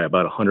capital by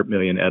about $100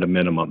 million at a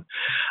minimum.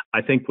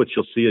 I think what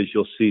you'll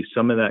see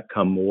some of that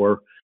come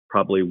more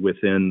probably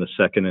within the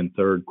second and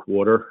third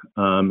quarter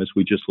as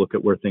we just look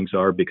at where things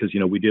are, because,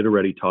 we did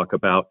already talk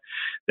about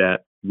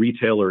that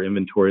retailer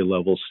inventory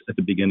levels at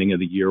the beginning of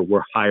the year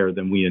were higher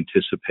than we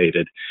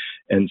anticipated.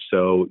 And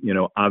so,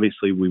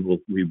 obviously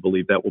we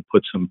believe that will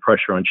put some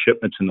pressure on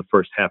shipments in the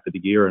first half of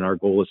the year. And our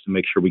goal is to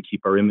make sure we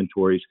keep our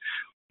inventories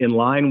in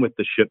line with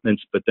the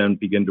shipments, but then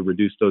begin to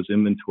reduce those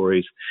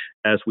inventories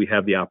as we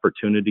have the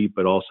opportunity,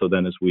 but also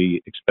then as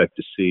we expect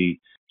to see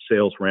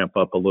sales ramp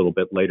up a little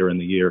bit later in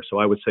the year. So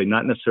I would say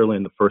not necessarily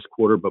in the first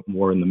quarter, but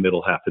more in the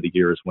middle half of the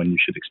year is when you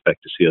should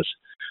expect to see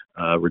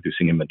us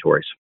reducing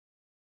inventories.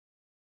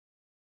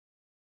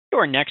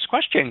 Your next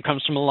question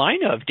comes from a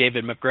line of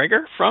David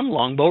MacGregor from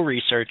Longbow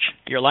Research.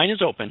 Your line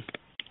is open.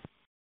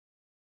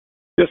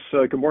 Yes,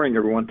 good morning,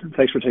 everyone.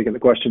 Thanks for taking the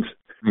questions.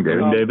 Good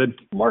morning, David.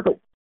 Marco.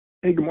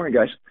 Hey, good morning,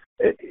 guys.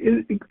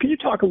 Can you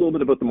talk a little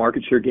bit about the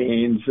market share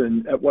gains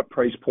and at what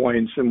price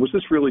points? And was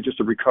this really just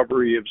a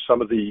recovery of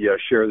some of the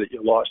share that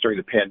you lost during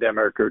the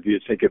pandemic, or do you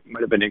think it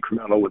might have been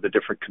incremental with a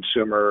different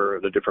consumer or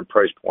the different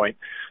price point?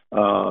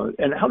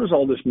 And how does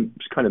all this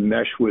kind of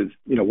mesh with,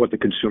 what the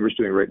consumer's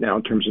doing right now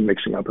in terms of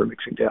mixing up or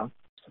mixing down?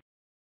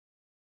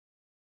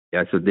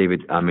 Yeah, so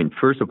David,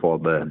 first of all,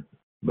 the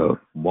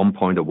 1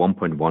 point or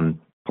 1.1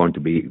 point to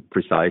be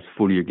precise,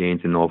 full year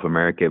gains in North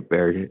America,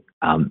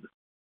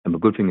 and the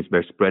good thing is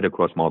they're spread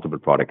across multiple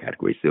product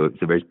categories. So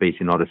there's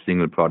basically not a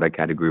single product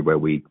category where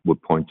we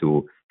would point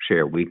to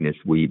share weakness.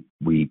 We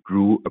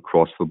grew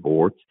across the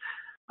board.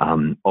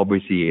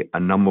 Obviously, a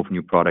number of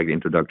new product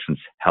introductions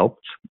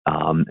helped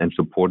and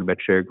supported that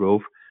share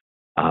growth.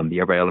 The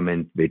other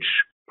element which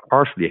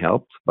partially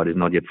helped, but is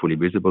not yet fully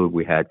visible,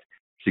 we had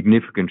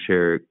significant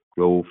share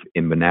growth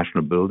in the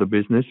national builder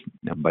business,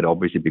 but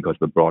obviously because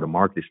the broader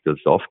market is still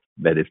soft,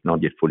 that is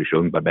not yet fully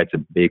showing, but that's a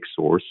big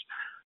source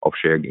of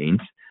share gains.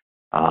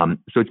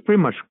 So it's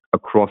pretty much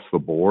across the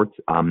board.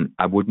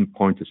 I wouldn't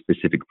point to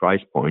specific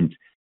price points.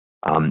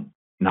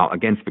 Now,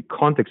 against the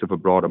context of a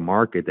broader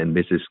market, and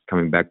this is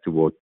coming back to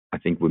what I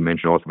think we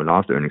mentioned also in the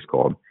last earnings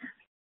call,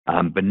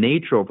 the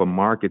nature of a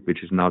market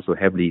which is now so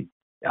heavily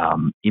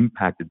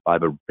impacted by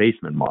the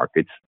replacement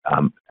markets,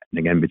 and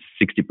again, with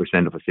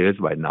 60% of the sales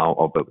right now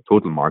of the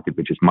total market,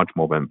 which is much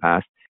more than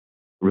past,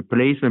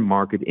 replacement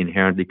market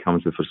inherently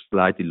comes with a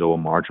slightly lower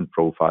margin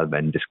profile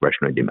than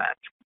discretionary demand.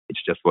 It's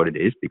just what it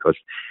is, because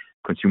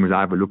consumers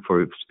either look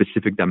for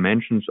specific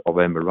dimensions or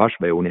when they rush,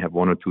 they only have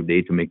 1 or 2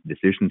 days to make the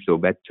decision. So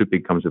that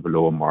typically comes with a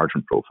lower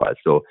margin profile.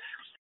 So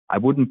I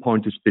wouldn't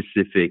point to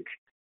specific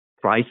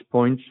price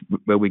points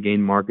where we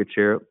gain market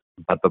share,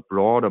 but the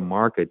broader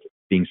market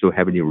being so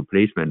heavily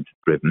replacement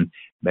driven,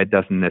 that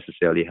doesn't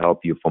necessarily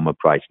help you from a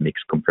price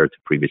mix compared to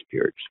previous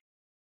periods.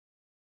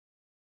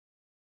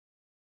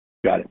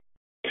 Got it.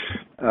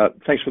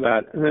 Thanks for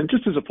that. And then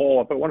just as a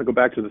follow-up, I want to go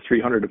back to the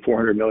 300 to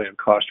 400 million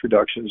cost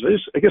reductions.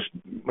 I guess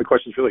my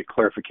question is really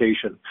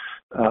clarification.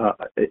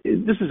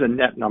 This is a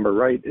net number,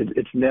 right?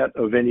 It's net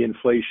of any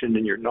inflation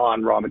in your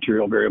non-raw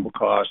material variable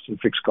costs and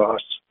fixed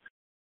costs.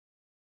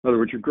 In other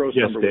words, your gross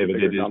number is a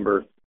bigger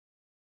number.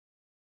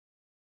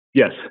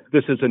 Yes,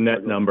 this is a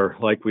net number,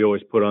 like we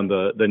always put on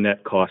the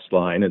net cost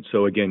line. And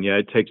so again,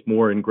 it takes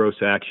more in gross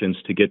actions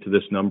to get to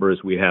this number,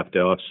 as we have to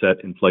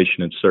offset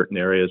inflation in certain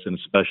areas, and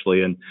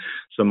especially in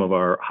some of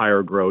our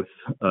higher growth,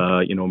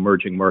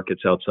 emerging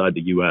markets outside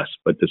the U.S.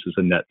 But this is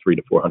a net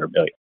 300 to 400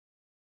 million.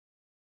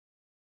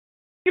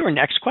 Your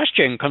next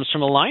question comes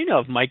from a line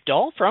of Mike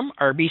Dahl from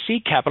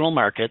RBC Capital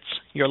Markets.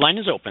 Your line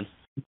is open.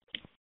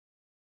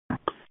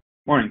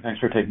 Morning. Thanks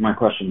for taking my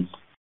questions.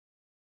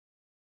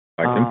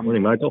 Good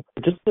morning, Michael.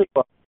 Just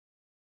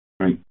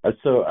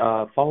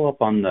follow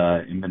up on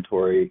the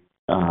inventory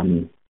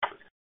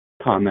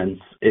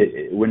comments.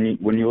 When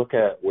you look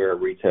at where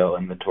retail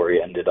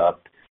inventory ended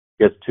up,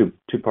 I guess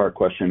two-part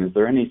question. Is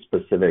there any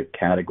specific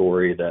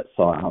category that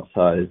saw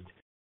outsized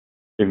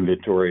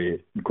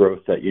inventory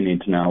growth that you need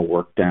to now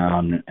work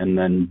down? And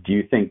then do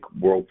you think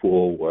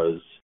Whirlpool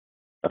was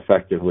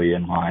effectively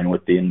in line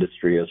with the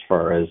industry as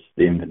far as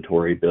the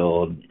inventory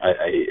build?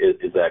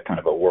 Is that kind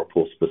of a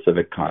Whirlpool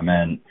specific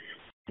comment?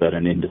 Is that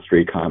an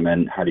industry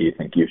comment? How do you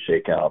think you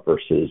shake out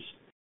versus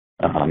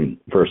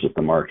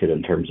the market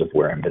in terms of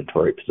where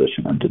inventory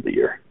position ended the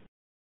year?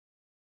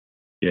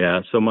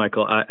 Yeah. So,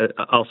 Michael,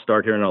 I'll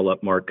start here and I'll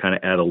let Mark kind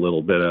of add a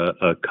little bit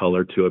of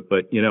color to it.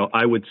 But,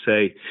 I would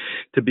say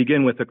to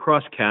begin with,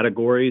 across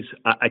categories,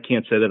 I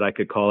can't say that I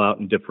could call out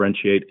and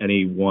differentiate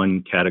any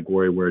one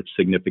category where it's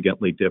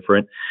significantly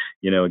different.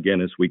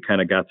 Again, as we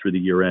kind of got through the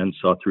year end,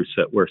 saw through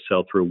where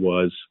sell-through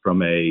was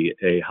from a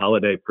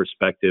holiday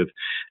perspective.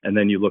 And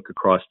then you look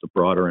across the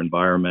broader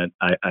environment,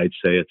 I'd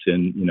say it's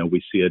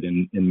we see it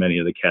in many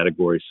of the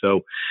categories.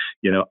 So,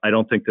 I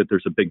don't think that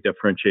there's a big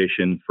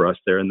differentiation for us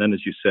there. And then,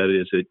 as you said,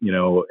 is it,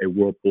 a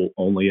Whirlpool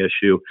only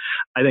issue?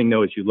 I think,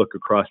 no, as you look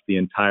across the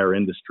entire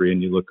industry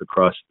and you look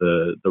across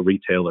the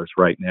retailers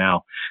right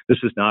now, this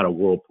is not a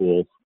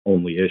Whirlpool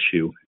only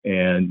issue.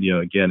 And,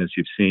 again, as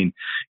you've seen,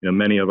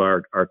 many of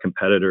our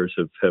competitors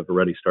have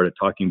already started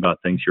talking about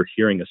things. You're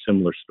hearing a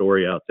similar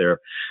story out there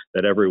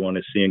that everyone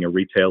is seeing a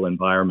retail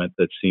environment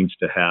that seems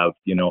to have,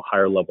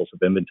 higher levels of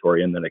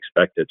inventory in than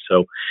expected.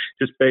 So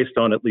just based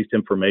on at least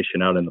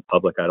information out in the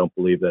public, I don't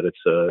believe that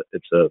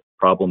it's a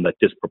problem that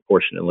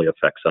disproportionately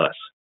affects us.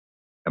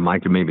 And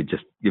Michael, maybe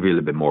just give you a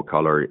little bit more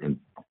color and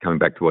coming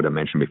back to what I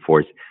mentioned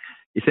before.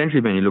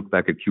 Essentially, when you look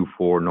back at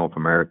Q4 North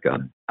America,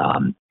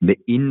 the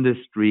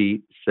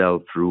industry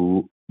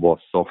sell-through was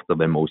softer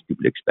than most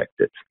people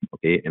expected.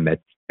 Okay, and that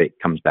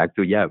comes back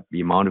to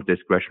the amount of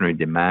discretionary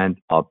demand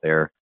out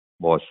there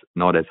was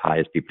not as high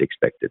as people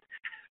expected.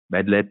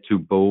 That led to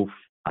both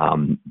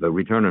the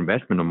return on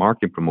investment on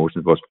market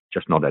promotions was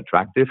just not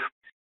attractive,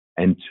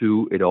 and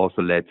two, it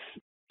also led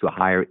to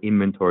higher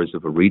inventories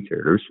of the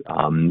retailers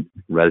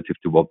relative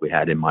to what we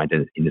had in mind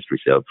in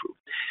industry sell-through.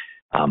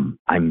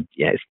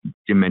 As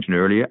Jim mentioned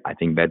earlier, I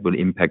think that will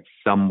impact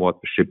somewhat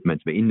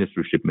the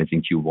industry shipments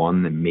in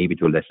Q1 and maybe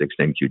to a lesser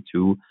extent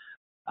Q2.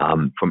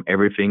 From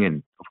everything,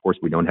 and of course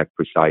we don't have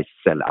precise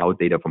sell-out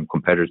data from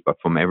competitors, but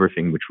from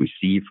everything which we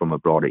see from a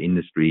broader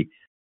industry,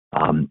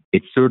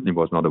 it certainly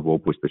was not a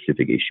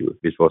Whirlpool-specific issue.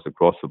 This was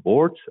across the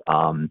board,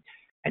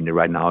 and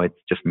right now it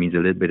just means a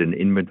little bit an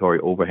inventory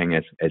overhang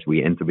as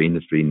we enter the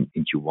industry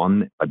in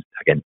Q1, but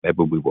again, that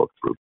will be worked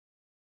through.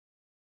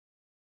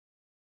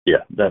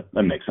 Yeah, that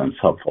makes sense.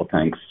 Helpful.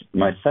 Thanks.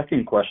 My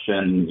second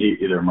question,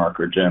 either Mark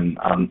or Jim,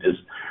 is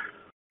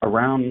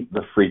around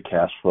the free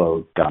cash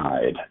flow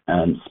guide.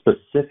 And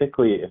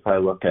specifically, if I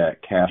look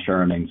at cash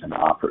earnings and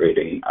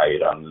operating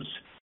items,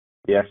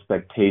 the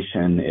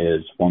expectation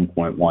is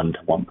 $1.1 to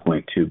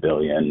 $1.2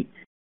 billion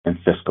in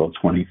fiscal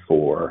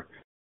 24.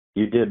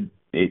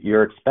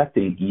 You're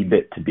expecting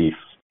EBIT to be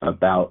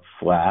about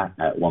flat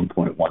at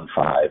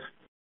 $1.15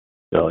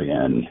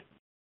 billion.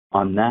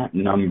 On that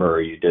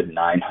number, you did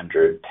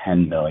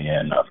 $910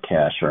 million of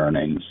cash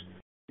earnings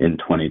in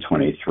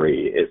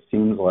 2023. It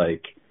seems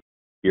like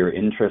your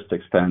interest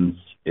expense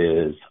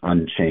is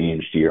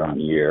unchanged year on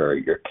year.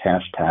 Your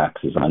cash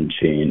tax is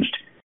unchanged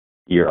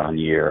year on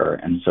year.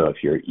 And so if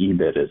your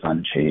EBIT is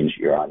unchanged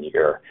year on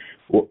year,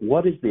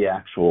 what is the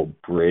actual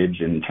bridge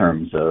in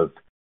terms of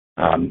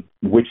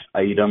which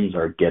items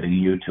are getting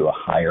you to a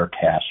higher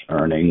cash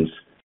earnings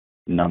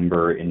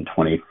number in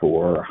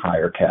 24, or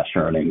higher cash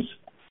earnings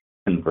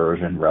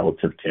conversion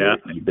relative to your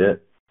EBIT?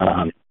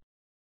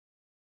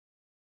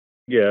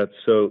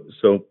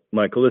 So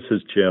Michael, this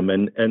is Jim,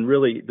 and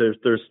really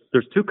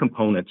there's two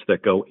components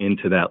that go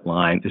into that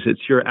line.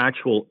 It's your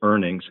actual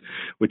earnings,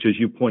 which, as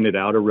you pointed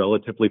out, are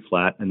relatively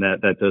flat, and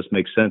that does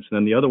make sense. And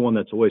then the other one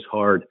that's always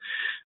hard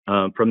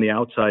from the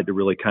outside to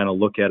really kind of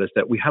look at is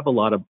that we have a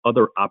lot of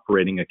other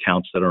operating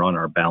accounts that are on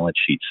our balance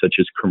sheet, such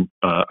as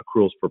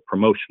accruals for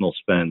promotional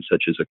spend,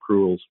 such as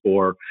accruals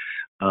for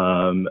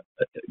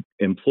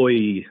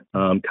employee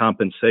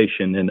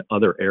compensation in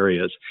other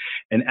areas.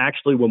 And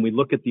actually, when we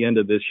look at the end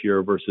of this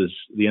year versus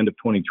the end of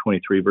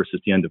 2023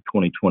 versus the end of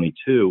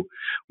 2022,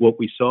 what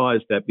we saw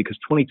is that because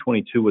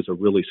 2022 was a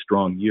really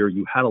strong year,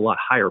 you had a lot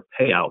higher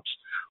payouts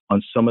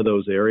on some of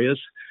those areas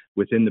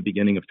within the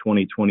beginning of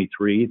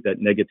 2023 that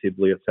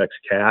negatively affects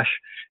cash.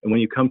 And when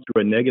you come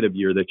through a negative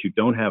year that you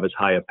don't have as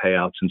high of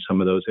payouts in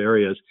some of those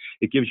areas,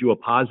 it gives you a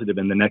positive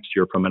in the next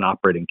year from an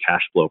operating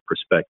cash flow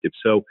perspective.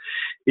 So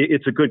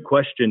it's a good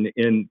question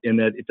in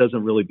that it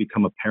doesn't really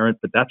become apparent,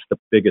 but that's the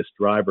biggest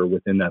driver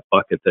within that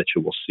bucket that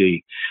you will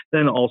see.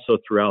 Then also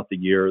throughout the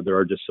year, there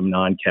are just some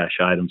non-cash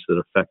items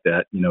that affect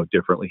that,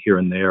 differently here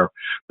and there.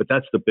 But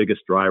that's the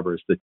biggest driver,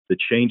 is the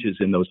changes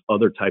in those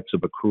other types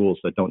of accruals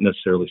that don't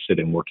necessarily sit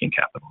in working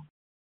capital.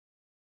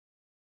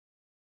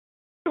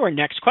 Your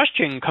next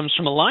question comes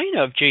from a line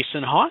of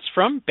Jason Haas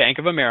from Bank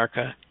of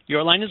America.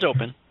 Your line is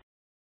open.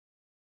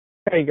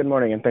 Hey, good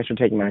morning, and thanks for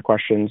taking my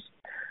questions.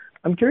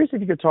 I'm curious if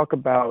you could talk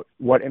about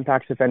what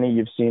impacts, if any,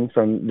 you've seen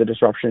from the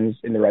disruptions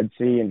in the Red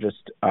Sea and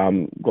just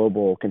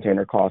global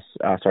container costs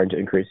starting to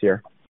increase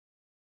here.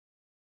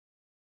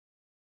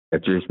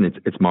 Jason,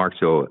 it's Mark.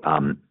 So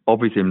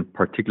obviously, in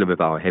particular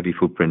with our heavy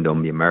footprint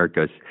on the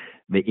Americas,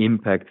 the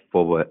impact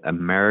for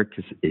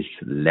Americas is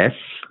less.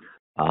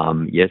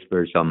 Yes,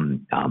 there's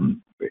some,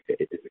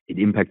 it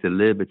impacts a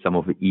little bit some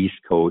of the East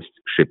Coast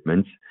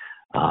shipments,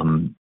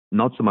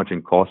 not so much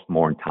in cost,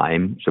 more in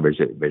time. So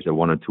there's a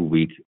 1 or 2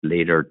 week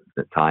later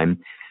time.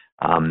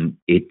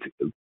 It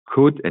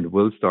could and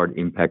will start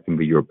impacting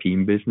the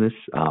European business.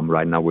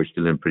 Right now, we're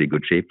still in pretty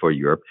good shape for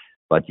Europe,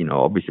 but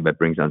obviously that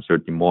brings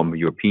uncertainty more on the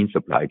European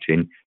supply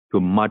chain to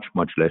a much,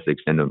 much less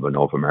extent of the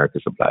North America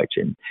supply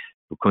chain.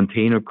 The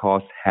container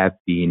costs have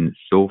been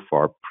so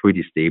far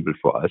pretty stable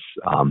for us.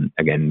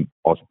 Again,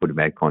 also put in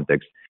that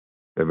context,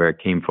 where it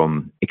came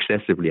from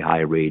excessively high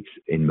rates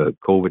in the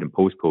COVID and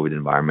post-COVID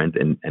environment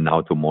and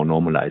now to more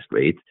normalized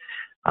rates.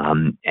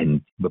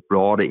 And the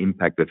broader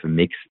impact of the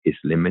mix is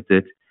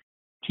limited.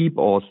 Keep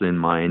also in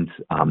mind,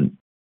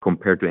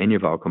 compared to any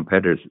of our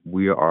competitors,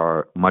 we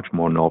are much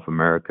more North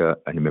America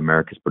and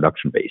America's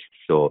production based.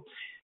 So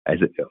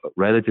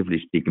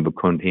relatively speaking, the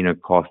container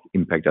cost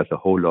impact us a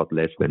whole lot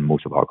less than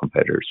most of our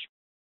competitors.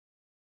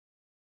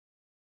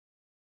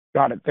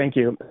 Got it. Thank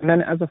you. And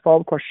then as a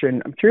follow-up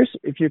question, I'm curious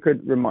if you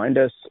could remind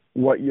us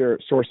what your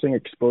sourcing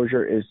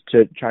exposure is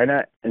to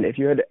China, and if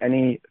you had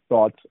any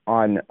thoughts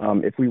on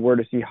if we were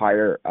to see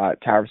higher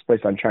tariffs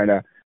placed on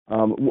China,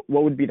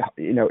 what would be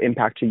the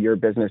impact to your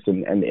business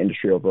and the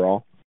industry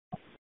overall?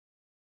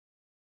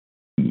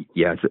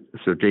 Yeah.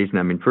 So Jason,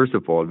 I mean, first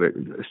of all, we're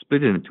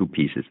split into two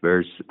pieces.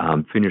 There's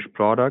finished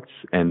products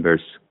and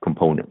there's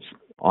components.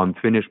 On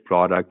finished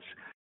products,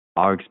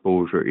 our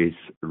exposure is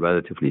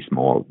relatively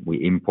small.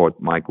 We import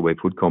microwave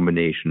food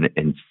combination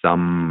and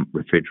some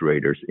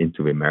refrigerators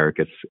into the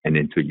Americas and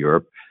into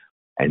Europe,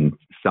 and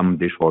some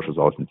dishwashers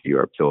also into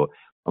Europe. So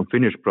on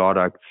finished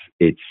products,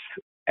 it's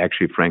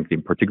actually, frankly,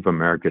 in particular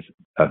Americas,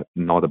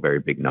 not a very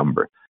big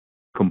number.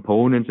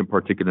 Components, in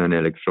particular in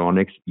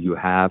electronics, you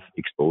have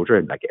exposure,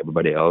 like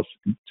everybody else,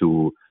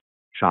 to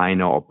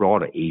China or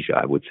broader Asia,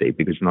 I would say,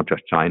 because it's not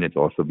just China, it's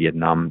also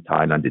Vietnam,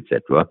 Thailand,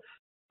 etc.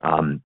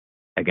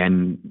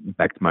 Again,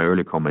 back to my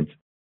earlier comments,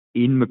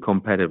 in the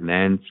competitive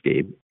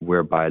landscape,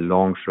 we're by a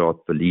long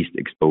shot the least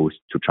exposed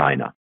to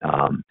China.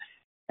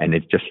 And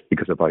it's just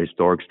because of our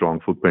historic strong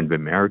footprint in the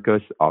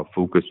Americas, our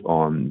focus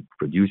on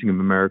producing in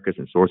the Americas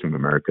and sourcing in the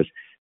Americas,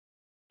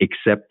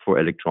 except for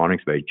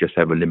electronics, where you just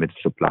have a limited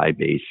supply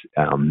base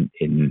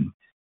in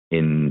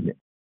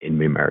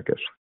the Americas.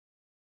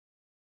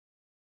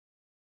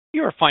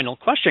 Your final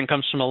question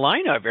comes from the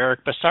line of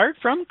Eric Bassard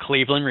from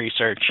Cleveland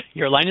Research.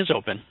 Your line is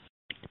open.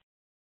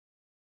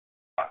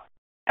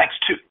 Thanks.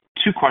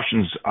 Two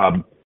questions.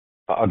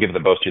 I'll give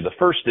them both to you. The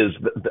first is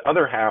the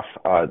other half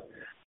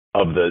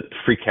of the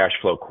free cash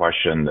flow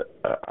question.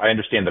 I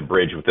understand the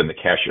bridge within the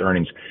cash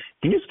earnings.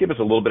 Can you just give us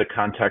a little bit of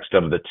context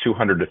of the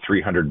 200 to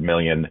 300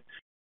 million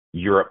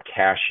Europe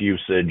cash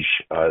usage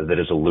that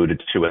is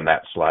alluded to in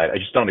that slide? I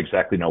just don't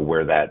exactly know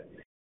where that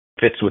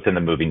fits within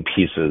the moving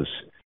pieces.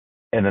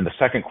 And then the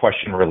second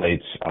question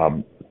relates,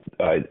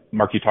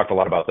 Mark, you talked a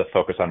lot about the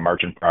focus on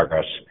margin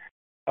progress,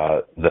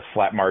 the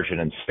flat margin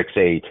in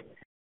 6.8.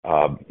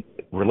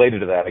 Related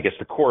to that, I guess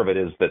the core of it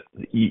is that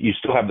you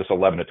still have this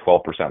 11 to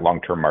 12%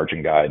 long-term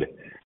margin guide,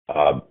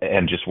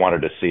 and just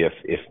wanted to see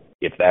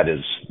if that is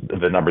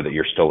the number that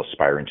you're still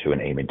aspiring to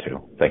and aiming to.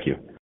 Thank you.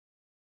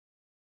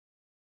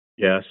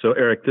 Yeah. So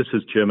Eric, this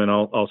is Jim, and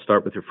I'll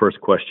start with your first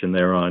question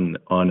there on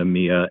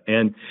EMEA.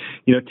 And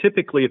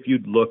typically, if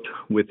you'd looked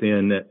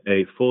within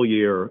a full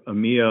year,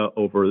 EMEA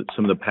over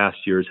some of the past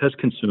years has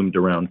consumed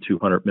around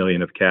 200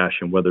 million of cash,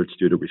 and whether it's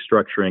due to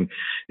restructuring,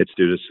 it's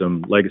due to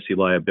some legacy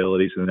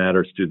liabilities, and that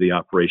or it's due to the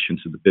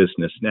operations of the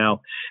business. Now,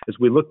 as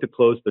we look to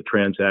close the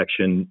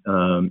transaction,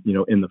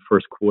 in the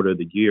first quarter of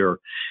the year,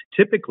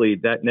 typically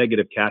that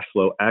negative cash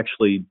flow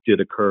actually did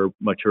occur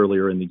much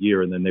earlier in the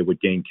year, and then they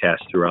would gain cash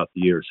throughout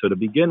the year. So to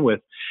begin with,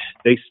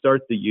 they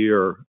start the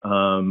year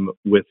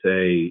with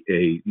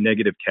a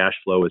negative cash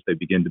flow as they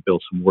begin to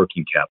build some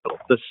working capital.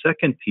 The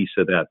second piece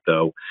of that,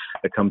 though,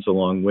 that comes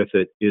along with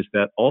it is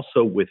that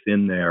also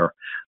within there,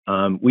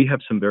 we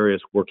have some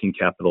various working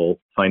capital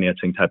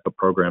financing type of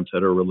programs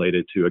that are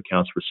related to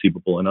accounts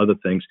receivable and other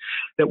things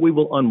that we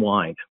will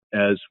unwind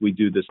as we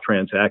do this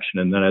transaction.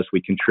 And then as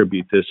we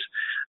contribute this,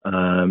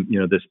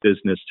 this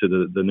business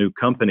to the new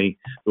company,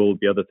 there will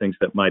be other things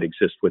that might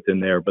exist within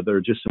there. But there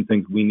are just some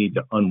things we need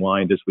to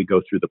unwind as we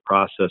go through the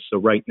process. So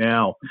right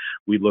now,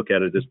 we look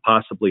at it as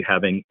possibly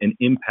having an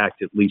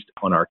impact, at least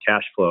on our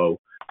cash flow,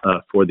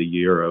 for the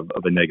year of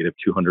a negative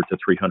 200 to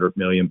 300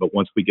 million. But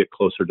once we get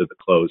closer to the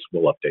close,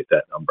 we'll update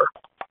that number.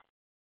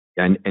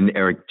 And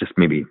Eric, just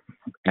maybe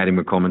adding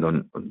a comment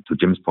to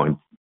Jim's point.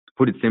 To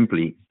put it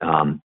simply,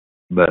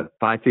 the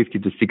 550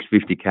 to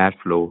 650 cash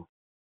flow,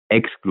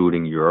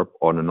 excluding Europe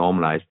on a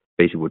normalized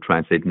basis, would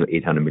translate into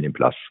 800 million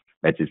plus.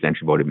 That's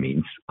essentially what it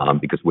means,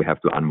 because we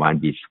have to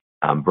unwind these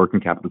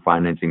working capital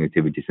financing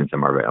activities and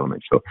some other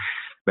elements. So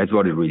that's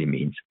what it really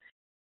means.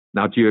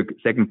 Now, to your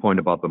second point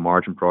about the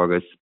margin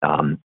progress,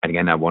 and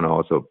again, I want to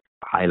also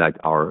highlight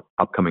our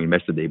upcoming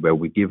Investor Day, where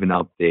we give an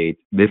update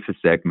with the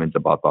segments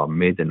about our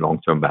mid and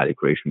long-term value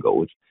creation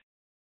goals.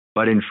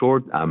 But in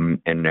short, and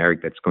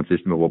Eric, that's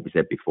consistent with what we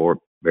said before,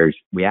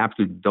 we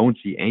absolutely don't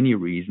see any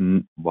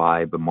reason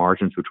why the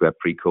margins which we have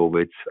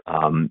pre-COVID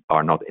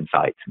are not in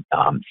sight.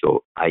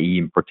 So, i.e.,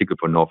 in particular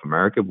for North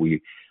America,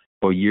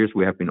 for years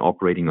we have been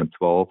operating on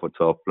 12 or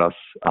 12 plus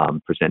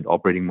 %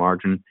 operating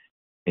margin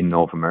in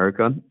North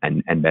America,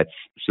 and that's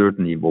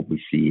certainly what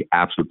we see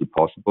absolutely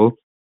possible.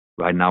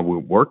 Right now, we're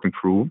working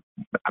through,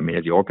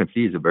 as you all can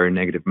see, is a very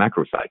negative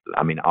macro cycle.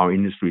 Our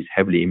industry is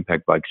heavily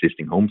impacted by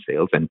existing home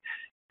sales, and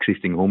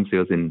existing home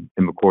sales in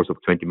the course of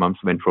 20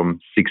 months went from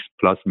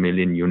 6+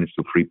 million units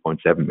to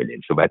 3.7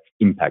 million. So that's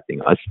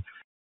impacting us.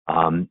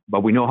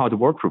 But we know how to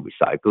work through these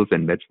cycles,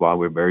 and that's why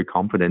we're very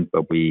confident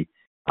that we,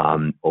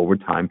 over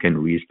time, can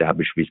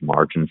reestablish these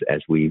margins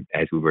as we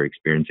were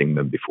experiencing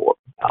them before.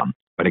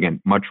 But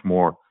again, much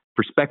more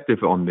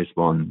perspective on this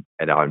one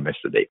at our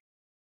Investor Day.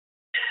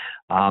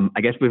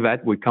 I guess with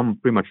that, we come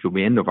pretty much to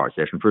the end of our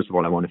session. First of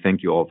all, I want to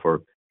thank you all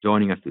for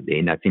joining us today.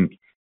 And I think,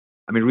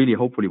 really,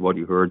 hopefully what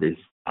you heard is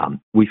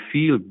we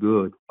feel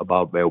good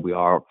about where we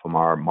are from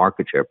our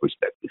market share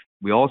perspective.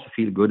 We also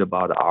feel good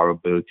about our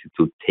ability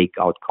to take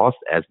out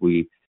costs as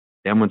we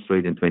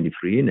demonstrate in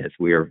 23 and as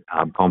we are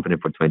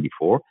confident for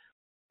 24.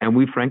 And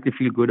we frankly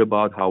feel good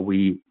about how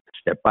we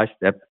step by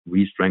step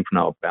re-strengthen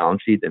our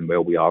balance sheet and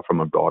where we are from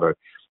a broader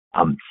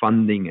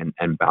funding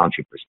and balance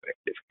sheet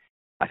perspective.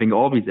 I think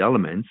all these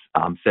elements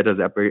set us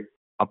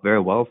up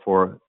very well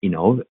for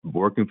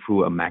working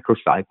through a macro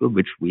cycle,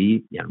 which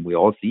we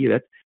all see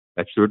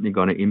that's certainly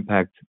going to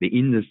impact the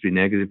industry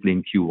negatively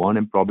in Q1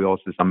 and probably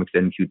also to some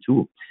extent in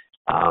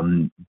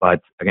Q2.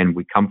 But again,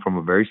 we come from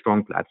a very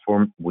strong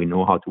platform. We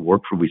know how to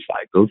work through these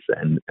cycles,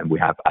 and we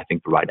have, I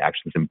think, the right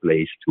actions in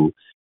place to,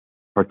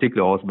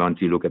 particularly also once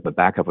you look at the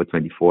back half of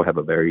 24, have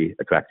a very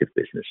attractive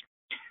business.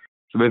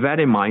 So with that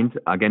in mind,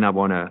 again, I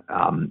want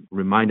to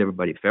remind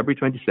everybody, February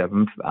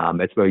 27th,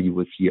 that's where you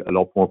will see a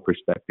lot more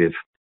perspective,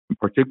 in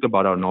particular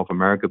about our North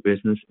America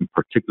business, in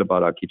particular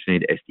about our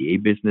KitchenAid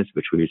SDA business,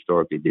 which we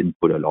historically didn't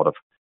put a lot of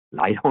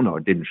light on or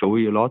didn't show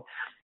you a lot.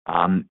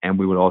 And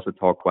we will also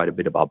talk quite a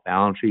bit about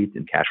balance sheet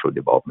and cash flow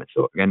development.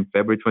 So again,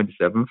 February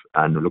 27th,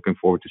 and we're looking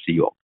forward to see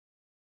you all.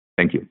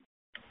 Thank you.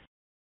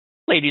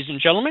 Ladies and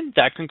gentlemen,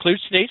 that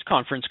concludes today's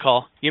conference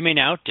call. You may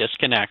now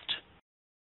disconnect.